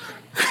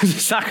 Because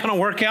it's not going to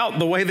work out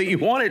the way that you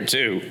want it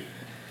to.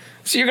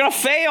 So you're going to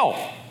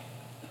fail.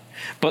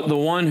 But the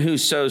one who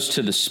sows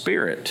to the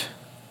Spirit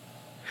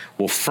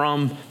will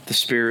from the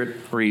Spirit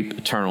reap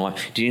eternal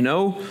life. Do you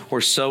know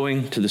where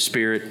sowing to the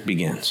Spirit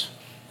begins?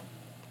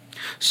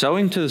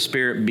 Sowing to the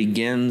Spirit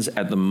begins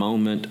at the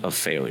moment of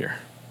failure.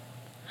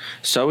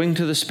 Sowing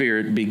to the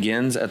Spirit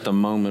begins at the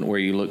moment where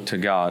you look to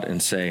God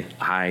and say,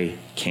 I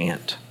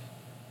can't.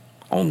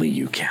 Only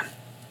you can.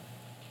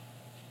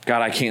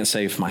 God, I can't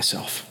save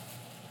myself.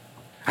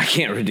 I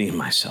can't redeem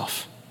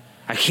myself.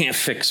 I can't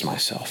fix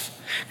myself.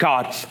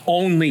 God,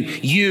 only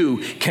you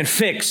can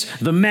fix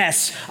the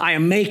mess I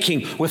am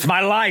making with my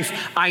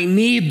life. I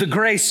need the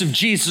grace of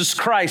Jesus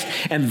Christ.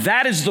 And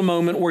that is the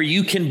moment where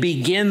you can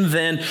begin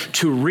then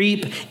to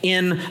reap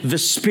in the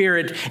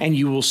Spirit, and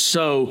you will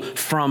sow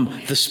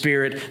from the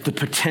Spirit the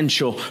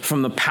potential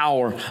from the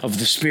power of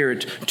the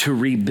Spirit to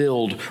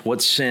rebuild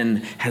what sin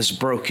has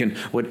broken.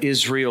 What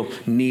Israel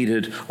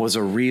needed was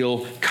a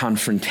real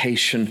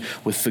confrontation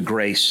with the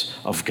grace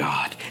of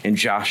God, and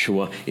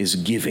Joshua is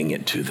giving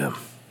it to them.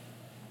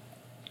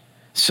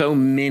 So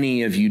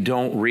many of you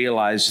don't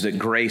realize that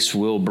grace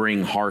will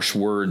bring harsh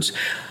words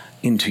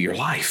into your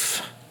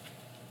life.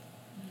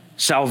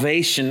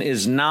 Salvation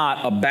is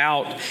not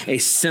about a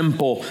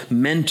simple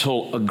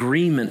mental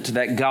agreement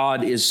that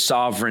God is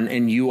sovereign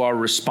and you are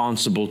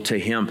responsible to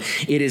Him.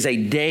 It is a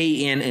day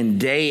in and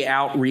day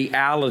out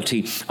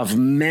reality of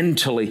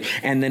mentally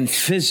and then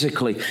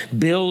physically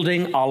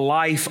building a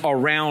life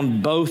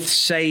around both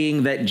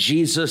saying that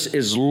Jesus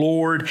is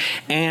Lord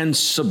and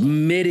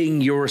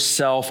submitting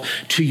yourself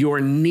to your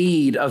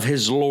need of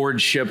His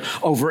Lordship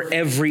over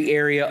every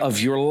area of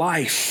your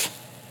life.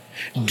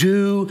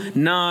 Do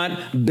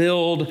not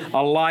build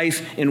a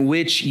life in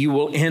which you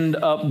will end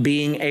up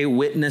being a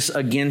witness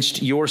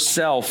against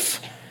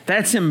yourself.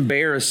 That's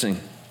embarrassing.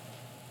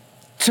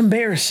 It's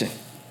embarrassing.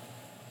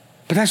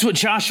 But that's what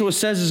Joshua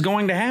says is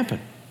going to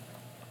happen.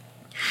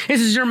 He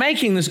says, you're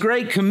making this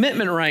great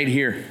commitment right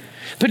here.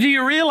 But do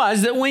you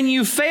realize that when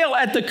you fail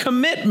at the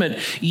commitment,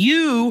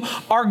 you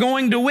are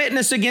going to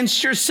witness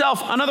against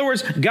yourself? In other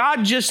words,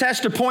 God just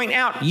has to point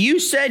out, you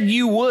said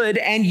you would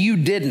and you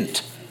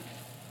didn't.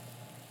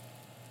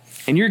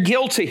 And you're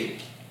guilty.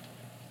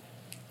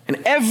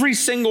 And every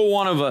single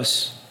one of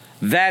us,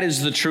 that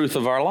is the truth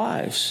of our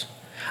lives.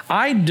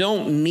 I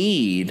don't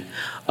need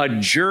a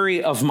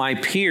jury of my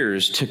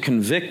peers to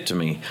convict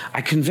me.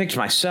 I convict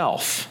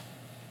myself.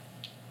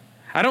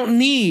 I don't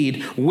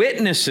need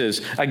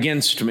witnesses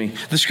against me.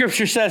 The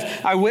scripture says,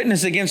 I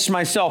witness against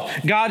myself.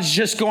 God's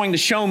just going to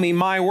show me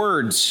my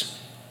words.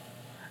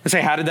 I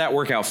say, how did that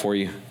work out for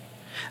you?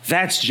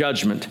 That's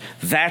judgment.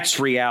 That's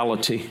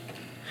reality.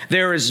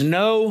 There is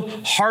no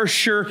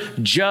harsher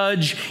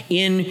judge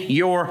in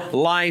your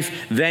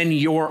life than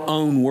your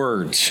own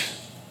words,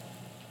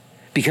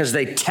 because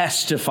they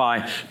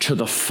testify to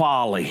the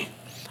folly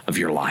of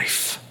your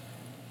life.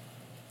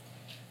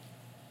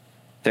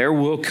 There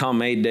will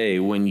come a day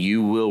when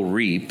you will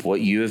reap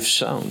what you have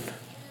sown.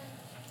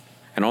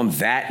 And on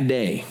that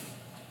day,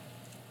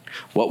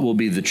 what will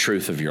be the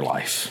truth of your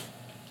life?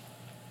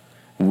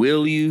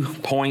 Will you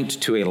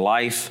point to a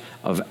life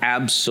of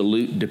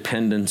absolute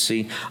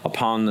dependency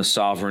upon the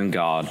sovereign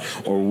God,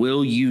 or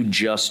will you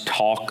just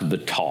talk the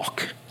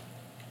talk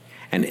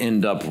and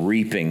end up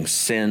reaping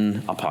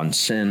sin upon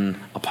sin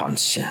upon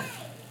sin?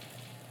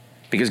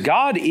 Because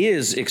God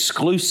is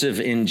exclusive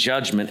in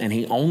judgment, and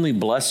He only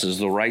blesses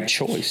the right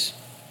choice.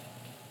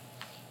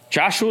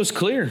 Joshua is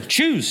clear.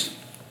 Choose.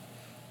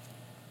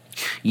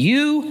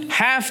 You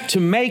have to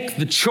make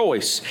the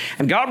choice,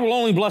 and God will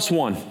only bless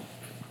one.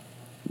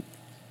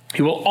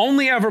 He will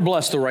only ever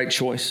bless the right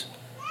choice.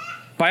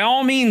 By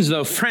all means,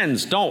 though,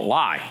 friends, don't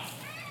lie.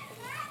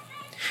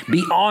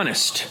 Be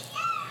honest.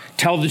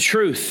 Tell the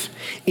truth.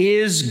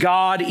 Is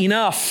God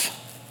enough?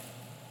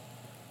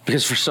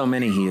 Because for so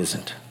many, He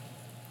isn't.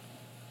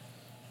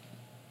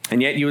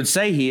 And yet you would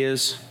say He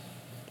is.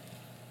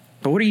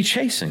 But what are you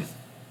chasing?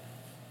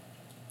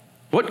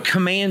 What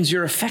commands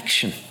your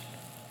affection?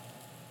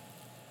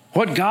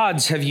 What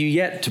gods have you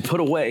yet to put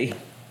away?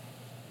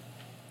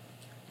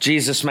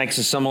 Jesus makes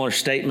a similar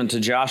statement to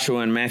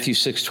Joshua in Matthew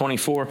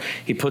 6:24.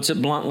 He puts it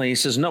bluntly. He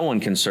says, no one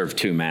can serve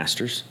two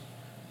masters.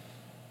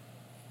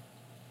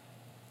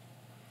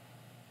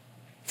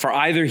 For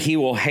either he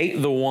will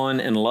hate the one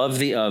and love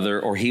the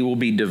other, or he will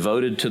be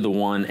devoted to the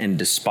one and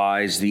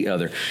despise the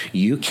other.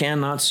 You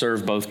cannot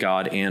serve both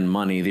God and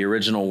money. The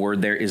original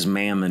word there is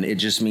mammon. It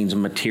just means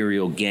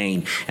material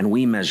gain, and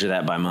we measure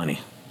that by money.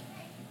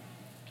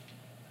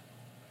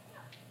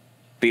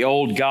 The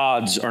old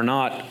gods are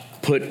not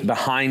put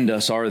behind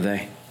us, are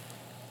they?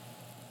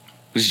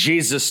 Because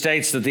Jesus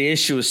states that the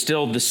issue is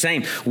still the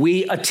same.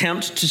 We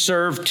attempt to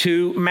serve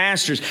two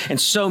masters, and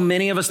so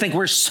many of us think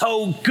we're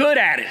so good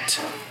at it.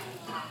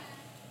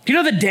 Do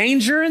you know the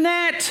danger in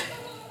that?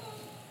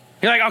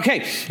 You're like,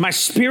 okay, my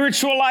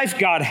spiritual life,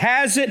 God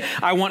has it.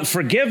 I want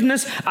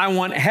forgiveness. I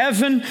want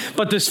heaven.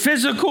 But this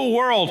physical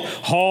world,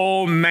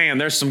 oh man,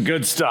 there's some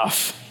good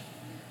stuff.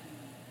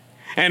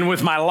 And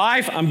with my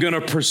life, I'm going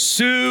to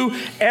pursue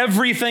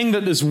everything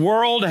that this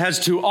world has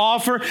to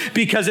offer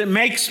because it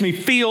makes me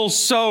feel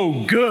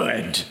so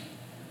good.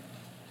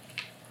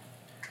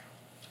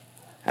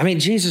 I mean,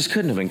 Jesus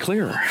couldn't have been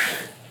clearer.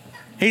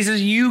 He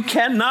says, you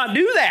cannot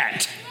do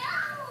that.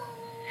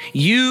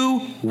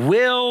 You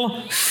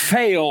will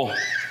fail.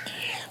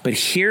 But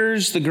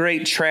here's the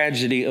great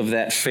tragedy of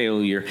that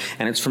failure,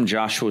 and it's from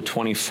Joshua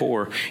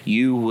 24.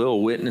 You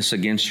will witness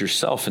against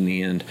yourself in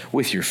the end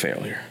with your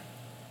failure.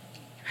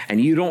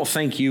 And you don't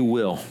think you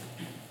will.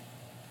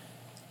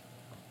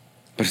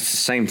 But it's the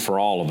same for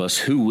all of us.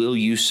 Who will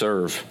you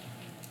serve?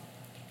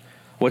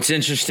 What's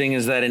interesting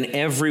is that in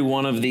every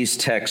one of these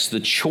texts, the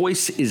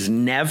choice is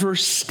never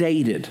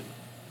stated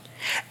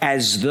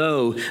as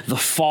though the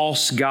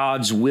false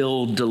gods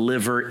will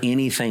deliver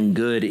anything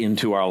good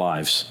into our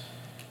lives.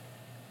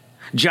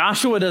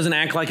 Joshua doesn't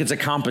act like it's a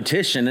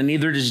competition, and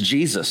neither does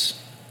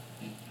Jesus.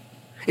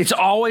 It's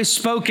always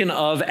spoken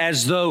of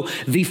as though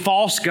the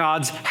false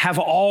gods have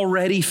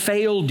already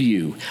failed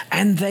you,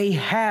 and they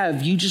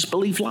have. You just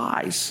believe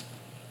lies.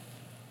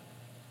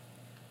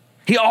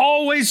 He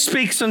always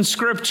speaks in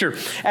Scripture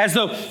as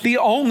though the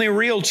only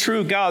real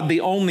true God, the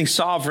only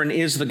sovereign,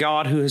 is the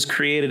God who has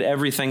created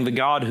everything, the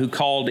God who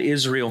called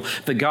Israel,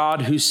 the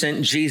God who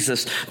sent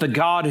Jesus, the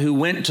God who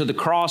went to the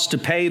cross to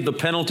pay the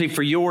penalty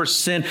for your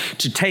sin,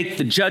 to take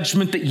the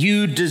judgment that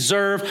you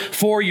deserve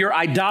for your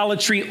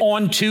idolatry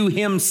onto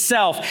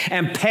himself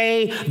and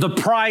pay the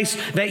price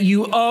that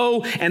you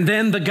owe. And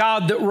then the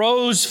God that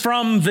rose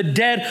from the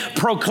dead,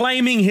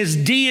 proclaiming his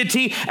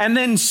deity and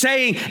then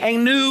saying a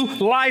new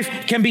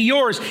life can be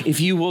yours if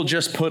you will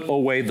just put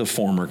away the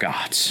former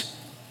gods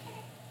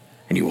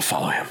and you will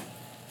follow him.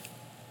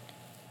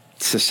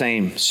 It's the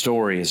same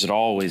story as it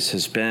always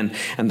has been.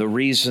 And the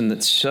reason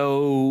that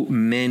so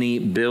many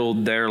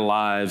build their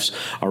lives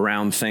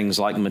around things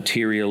like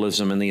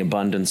materialism and the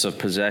abundance of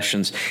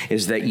possessions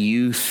is that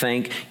you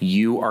think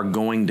you are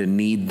going to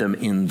need them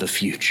in the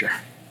future.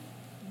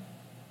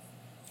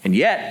 And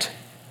yet,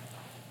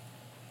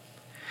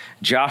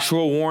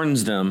 Joshua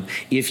warns them,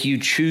 if you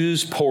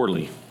choose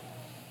poorly,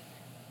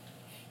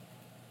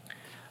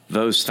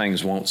 those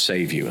things won't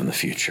save you in the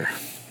future.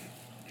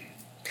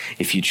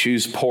 If you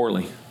choose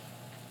poorly,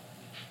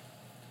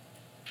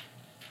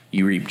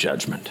 you reap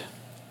judgment.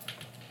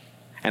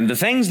 And the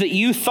things that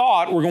you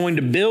thought were going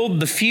to build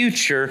the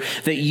future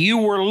that you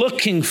were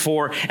looking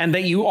for and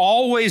that you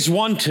always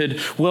wanted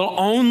will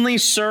only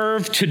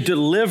serve to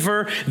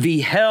deliver the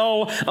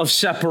hell of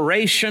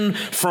separation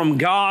from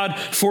God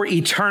for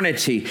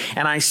eternity.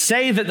 And I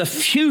say that the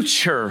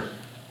future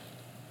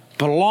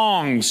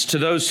belongs to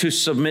those who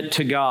submit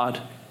to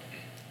God.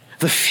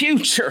 The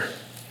future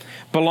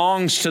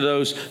belongs to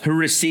those who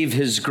receive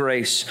his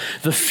grace.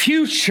 The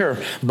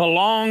future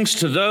belongs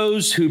to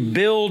those who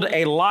build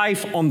a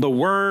life on the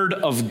word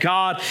of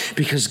God,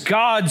 because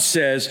God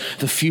says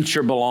the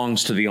future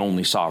belongs to the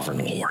only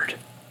sovereign Lord.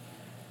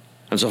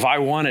 And so if I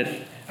want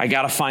it, I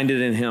got to find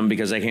it in him,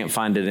 because I can't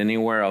find it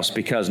anywhere else.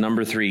 Because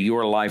number 3,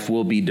 your life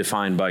will be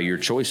defined by your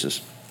choices.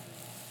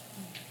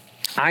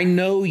 I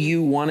know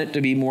you want it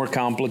to be more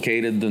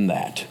complicated than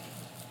that,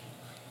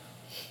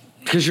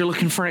 because you're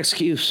looking for an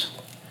excuse.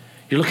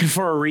 You're looking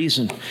for a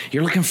reason.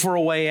 You're looking for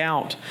a way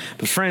out.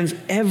 But friends,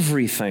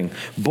 everything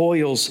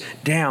boils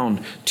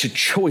down to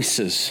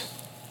choices.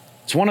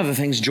 It's one of the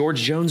things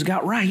George Jones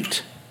got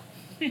right.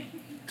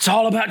 It's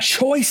all about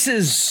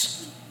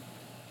choices.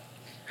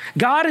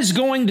 God is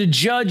going to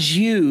judge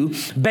you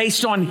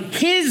based on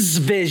his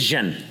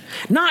vision,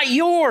 not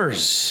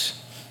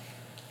yours.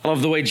 I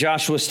love the way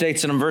Joshua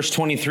states it in verse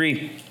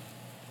 23.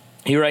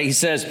 He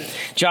says,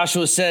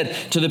 Joshua said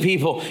to the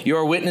people, you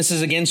are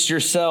witnesses against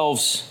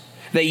yourselves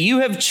that you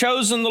have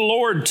chosen the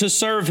Lord to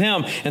serve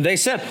him. And they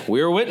said, we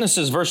are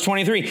witnesses. Verse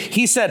 23,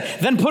 he said,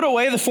 then put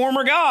away the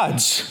former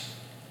gods.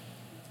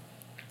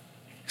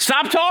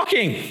 Stop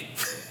talking.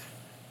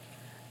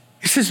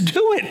 He says,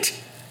 do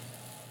it.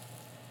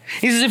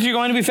 He says, if you're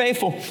going to be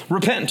faithful,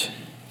 repent.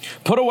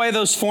 Put away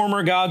those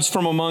former gods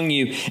from among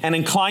you and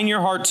incline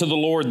your heart to the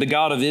Lord, the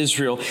God of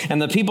Israel.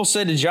 And the people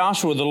said to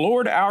Joshua, the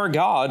Lord our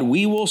God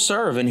we will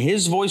serve, and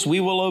his voice we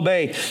will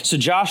obey. So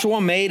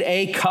Joshua made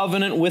a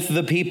covenant with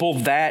the people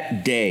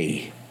that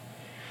day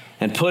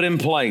and put in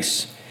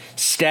place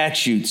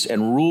statutes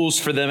and rules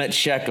for them at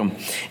Shechem.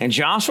 And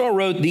Joshua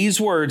wrote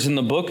these words in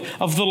the book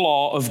of the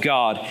law of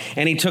God.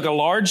 And he took a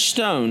large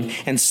stone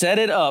and set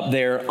it up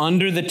there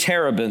under the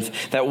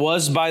terebinth that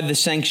was by the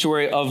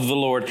sanctuary of the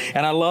Lord.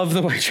 And I love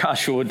the way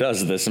Joshua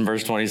does this in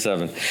verse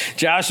 27.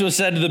 Joshua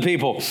said to the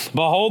people,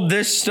 behold,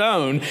 this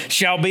stone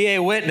shall be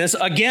a witness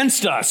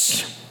against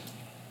us.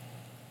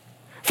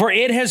 For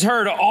it has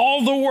heard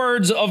all the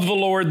words of the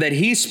Lord that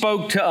he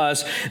spoke to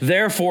us.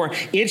 Therefore,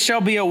 it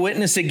shall be a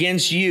witness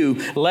against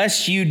you,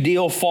 lest you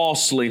deal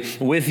falsely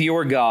with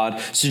your God.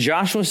 So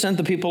Joshua sent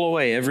the people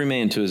away, every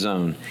man to his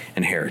own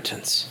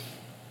inheritance.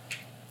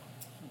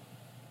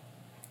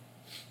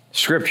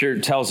 Scripture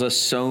tells us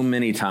so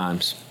many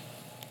times,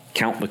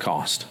 count the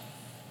cost.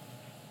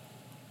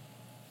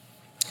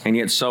 And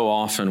yet so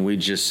often we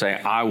just say,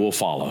 I will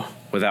follow,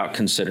 without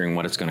considering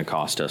what it's going to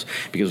cost us,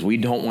 because we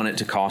don't want it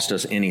to cost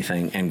us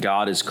anything. And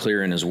God is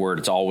clear in his word.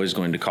 It's always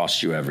going to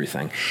cost you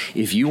everything.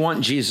 If you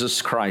want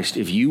Jesus Christ,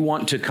 if you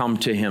want to come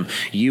to him,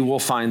 you will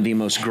find the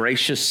most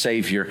gracious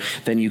Savior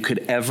than you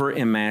could ever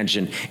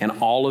imagine in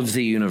all of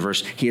the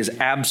universe. He is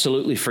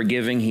absolutely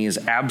forgiving. He is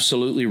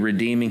absolutely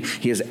redeeming.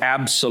 He is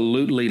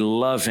absolutely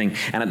loving.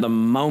 And at the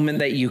moment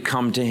that you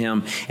come to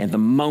him, and the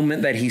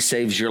moment that he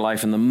saves your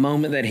life, and the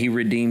moment that he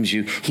redeems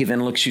you, he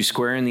then looks you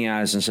square in the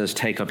eyes and says,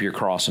 take up your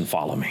cross and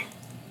follow me.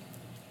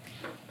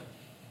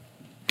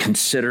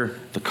 Consider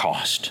the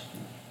cost.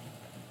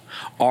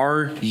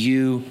 Are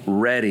you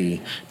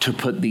ready to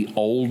put the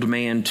old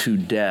man to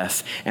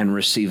death and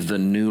receive the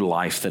new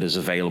life that is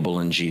available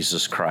in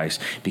Jesus Christ?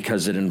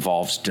 Because it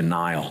involves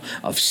denial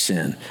of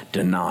sin,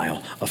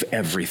 denial of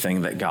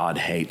everything that God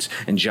hates.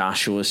 And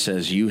Joshua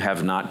says, you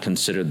have not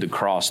considered the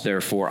cross.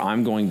 Therefore,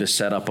 I'm going to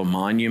set up a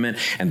monument,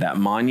 and that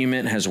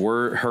monument has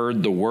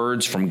heard the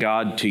words from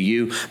God to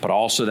you, but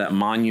also that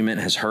monument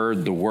has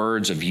heard the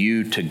words of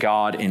you to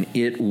God, and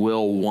it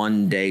will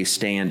one day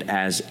stand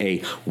as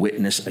a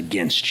witness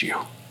against you.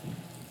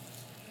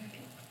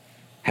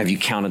 Have you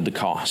counted the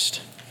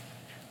cost?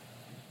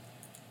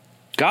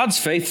 God's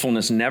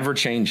faithfulness never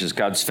changes.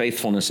 God's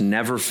faithfulness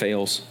never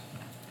fails.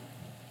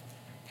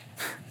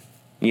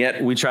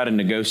 Yet we try to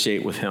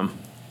negotiate with him.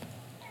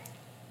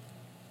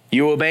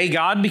 You obey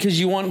God because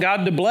you want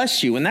God to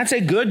bless you, and that's a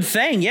good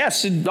thing.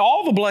 Yes,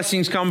 all the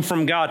blessings come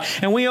from God,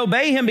 and we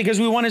obey him because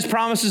we want his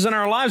promises in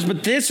our lives.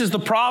 But this is the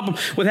problem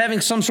with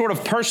having some sort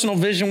of personal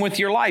vision with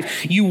your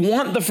life. You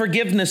want the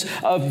forgiveness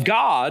of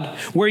God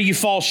where you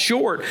fall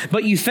short,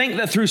 but you think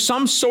that through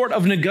some sort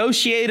of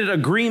negotiated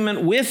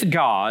agreement with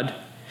God,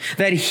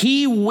 that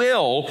he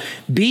will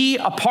be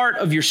a part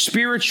of your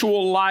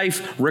spiritual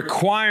life,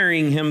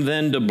 requiring him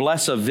then to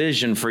bless a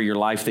vision for your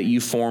life that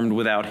you formed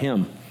without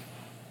him.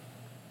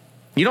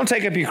 You don't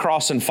take up your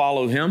cross and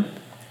follow him.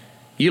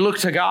 You look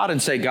to God and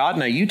say, God,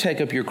 now you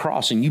take up your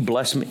cross and you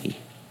bless me.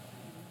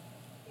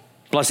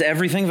 Bless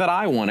everything that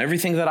I want,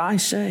 everything that I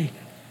say.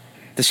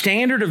 The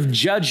standard of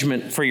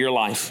judgment for your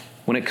life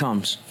when it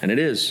comes, and it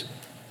is,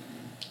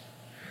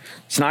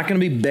 it's not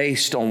going to be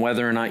based on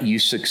whether or not you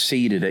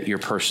succeeded at your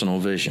personal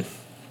vision.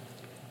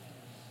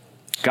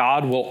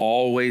 God will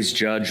always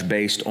judge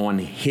based on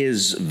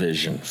his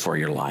vision for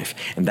your life.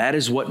 And that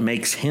is what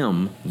makes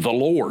him the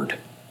Lord.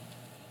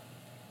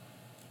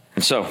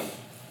 And so,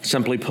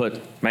 simply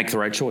put, make the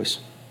right choice.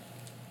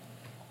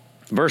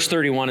 Verse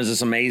 31 is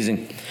this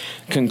amazing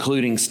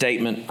concluding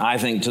statement, I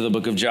think, to the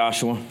book of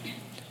Joshua. It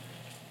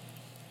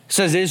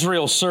says,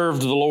 Israel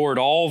served the Lord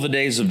all the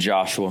days of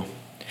Joshua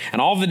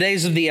and all the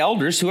days of the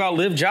elders who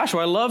outlived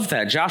Joshua. I love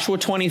that. Joshua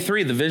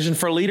 23, the vision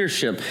for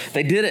leadership.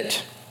 They did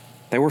it.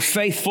 They were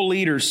faithful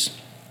leaders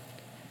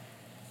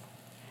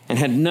and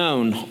had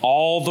known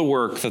all the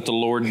work that the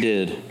Lord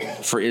did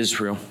for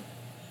Israel.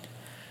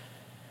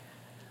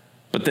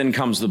 But then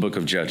comes the book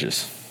of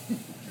Judges.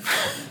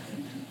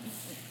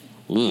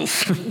 The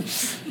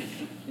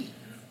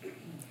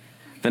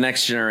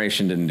next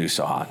generation didn't do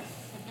so hot.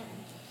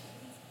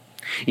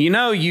 You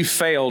know you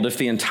failed if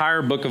the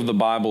entire book of the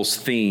Bible's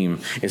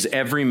theme is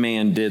every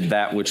man did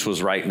that which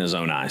was right in his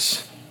own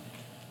eyes.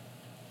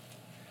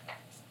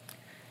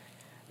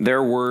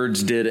 Their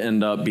words did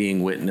end up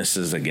being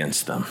witnesses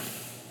against them.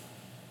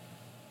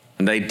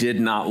 And they did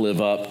not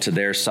live up to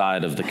their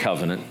side of the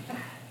covenant.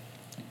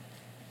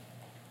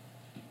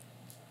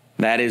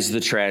 That is the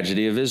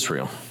tragedy of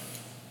Israel.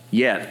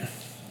 Yet,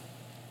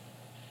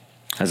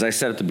 as I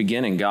said at the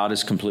beginning, God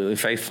is completely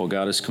faithful.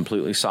 God is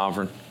completely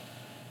sovereign.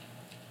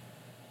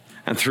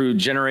 And through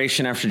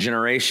generation after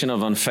generation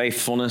of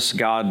unfaithfulness,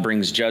 God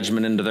brings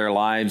judgment into their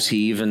lives.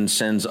 He even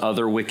sends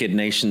other wicked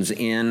nations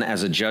in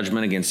as a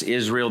judgment against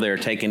Israel. They are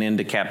taken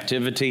into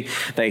captivity.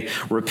 They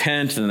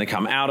repent and they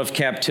come out of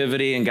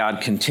captivity, and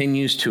God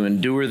continues to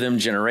endure them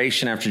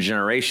generation after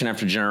generation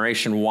after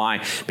generation.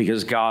 Why?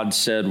 Because God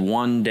said,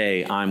 one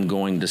day I'm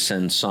going to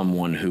send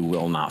someone who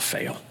will not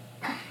fail.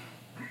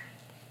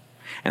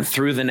 And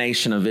through the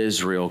nation of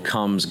Israel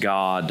comes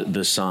God,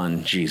 the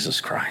Son,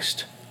 Jesus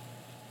Christ.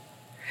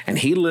 And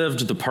he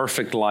lived the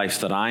perfect life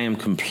that I am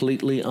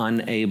completely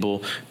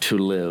unable to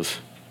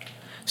live,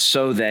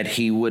 so that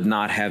he would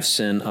not have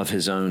sin of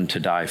his own to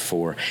die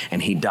for.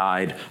 And he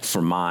died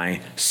for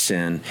my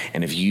sin.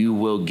 And if you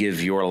will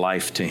give your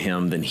life to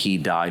him, then he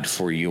died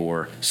for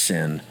your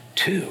sin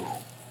too.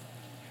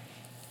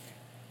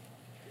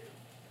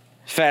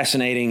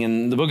 Fascinating.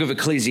 In the book of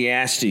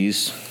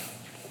Ecclesiastes,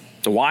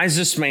 the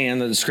wisest man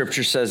that the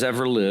scripture says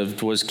ever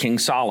lived was King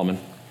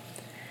Solomon.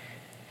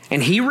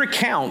 And he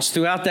recounts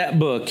throughout that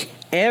book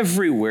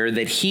everywhere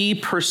that he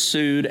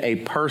pursued a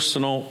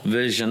personal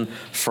vision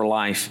for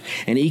life.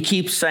 And he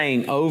keeps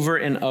saying over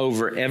and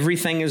over,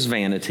 everything is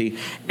vanity.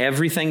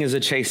 Everything is a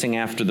chasing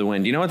after the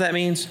wind. You know what that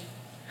means?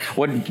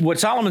 What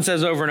Solomon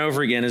says over and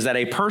over again is that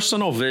a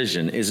personal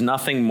vision is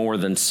nothing more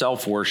than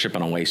self-worship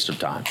and a waste of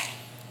time.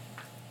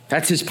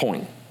 That's his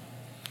point.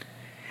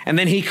 And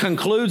then he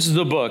concludes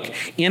the book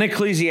in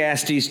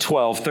Ecclesiastes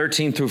 12,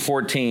 13 through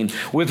 14,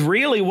 with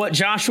really what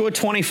Joshua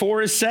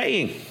 24 is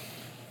saying.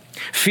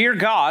 Fear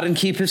God and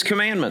keep his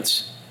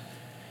commandments.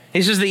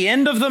 He says, the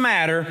end of the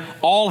matter,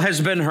 all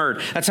has been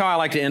heard. That's how I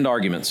like to end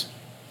arguments.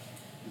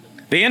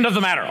 The end of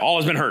the matter, all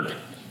has been heard.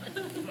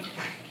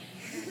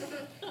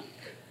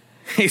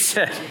 He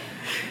said,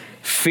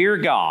 fear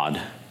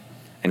God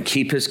and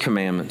keep his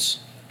commandments,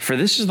 for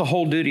this is the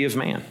whole duty of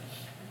man.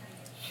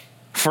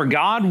 For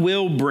God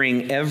will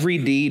bring every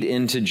deed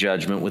into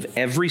judgment with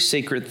every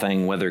secret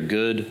thing, whether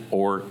good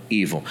or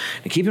evil.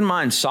 And keep in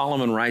mind,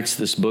 Solomon writes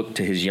this book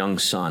to his young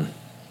son.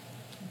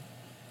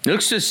 He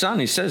looks to his son,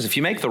 he says, if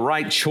you make the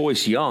right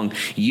choice young,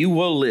 you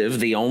will live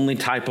the only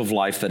type of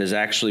life that is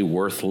actually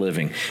worth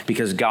living,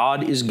 because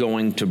God is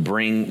going to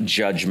bring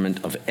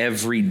judgment of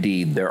every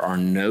deed. There are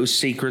no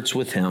secrets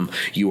with him.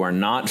 You are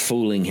not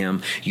fooling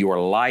him. Your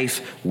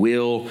life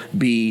will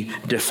be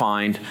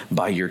defined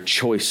by your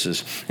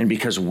choices. And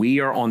because we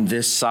are on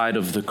this side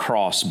of the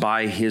cross,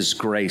 by his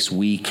grace,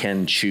 we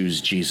can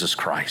choose Jesus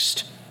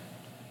Christ.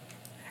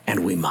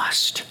 And we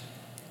must.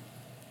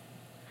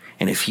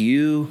 And if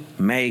you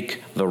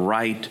make the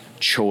right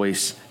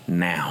choice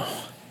now,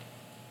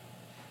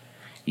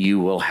 you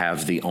will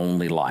have the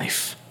only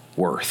life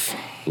worth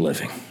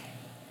living.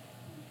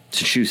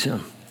 So choose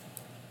him.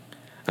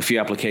 A few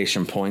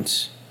application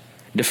points.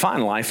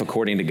 Define life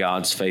according to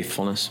God's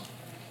faithfulness.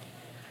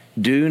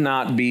 Do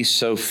not be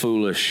so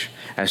foolish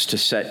as to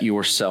set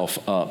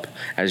yourself up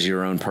as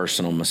your own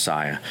personal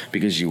Messiah,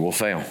 because you will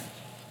fail.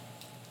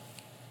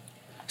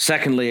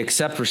 Secondly,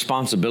 accept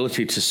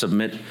responsibility to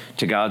submit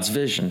to God's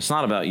vision. It's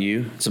not about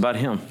you, it's about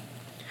him.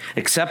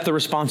 Accept the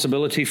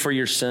responsibility for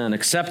your sin.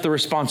 Accept the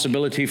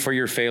responsibility for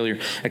your failure.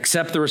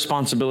 Accept the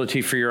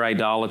responsibility for your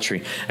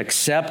idolatry.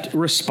 Accept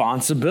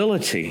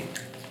responsibility. And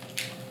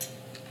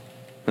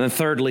then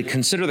thirdly,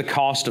 consider the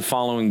cost of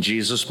following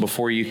Jesus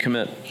before you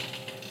commit.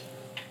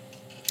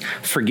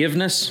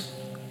 Forgiveness,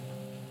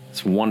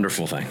 it's a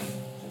wonderful thing.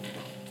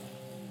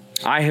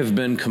 I have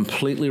been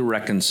completely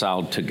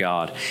reconciled to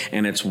God,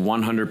 and it's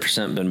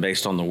 100% been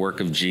based on the work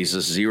of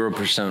Jesus,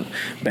 0%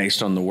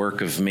 based on the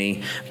work of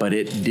me, but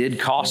it did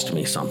cost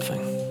me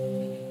something.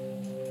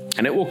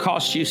 And it will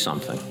cost you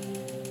something.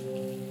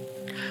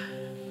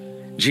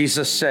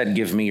 Jesus said,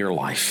 give me your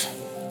life.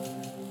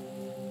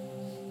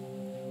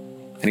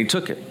 And he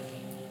took it.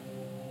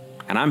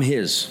 And I'm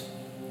his.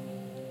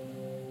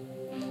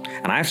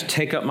 And I have to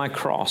take up my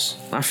cross,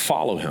 and I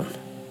follow him.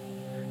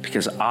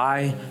 Because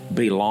I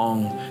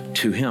belong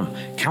to him.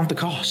 Count the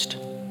cost.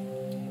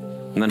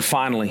 And then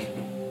finally,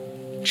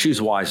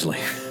 choose wisely.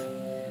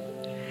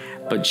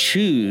 But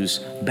choose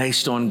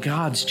based on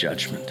God's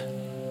judgment.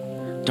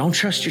 Don't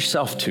trust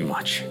yourself too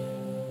much.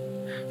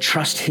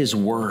 Trust his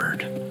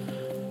word.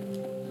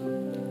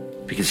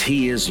 Because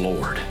he is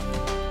Lord.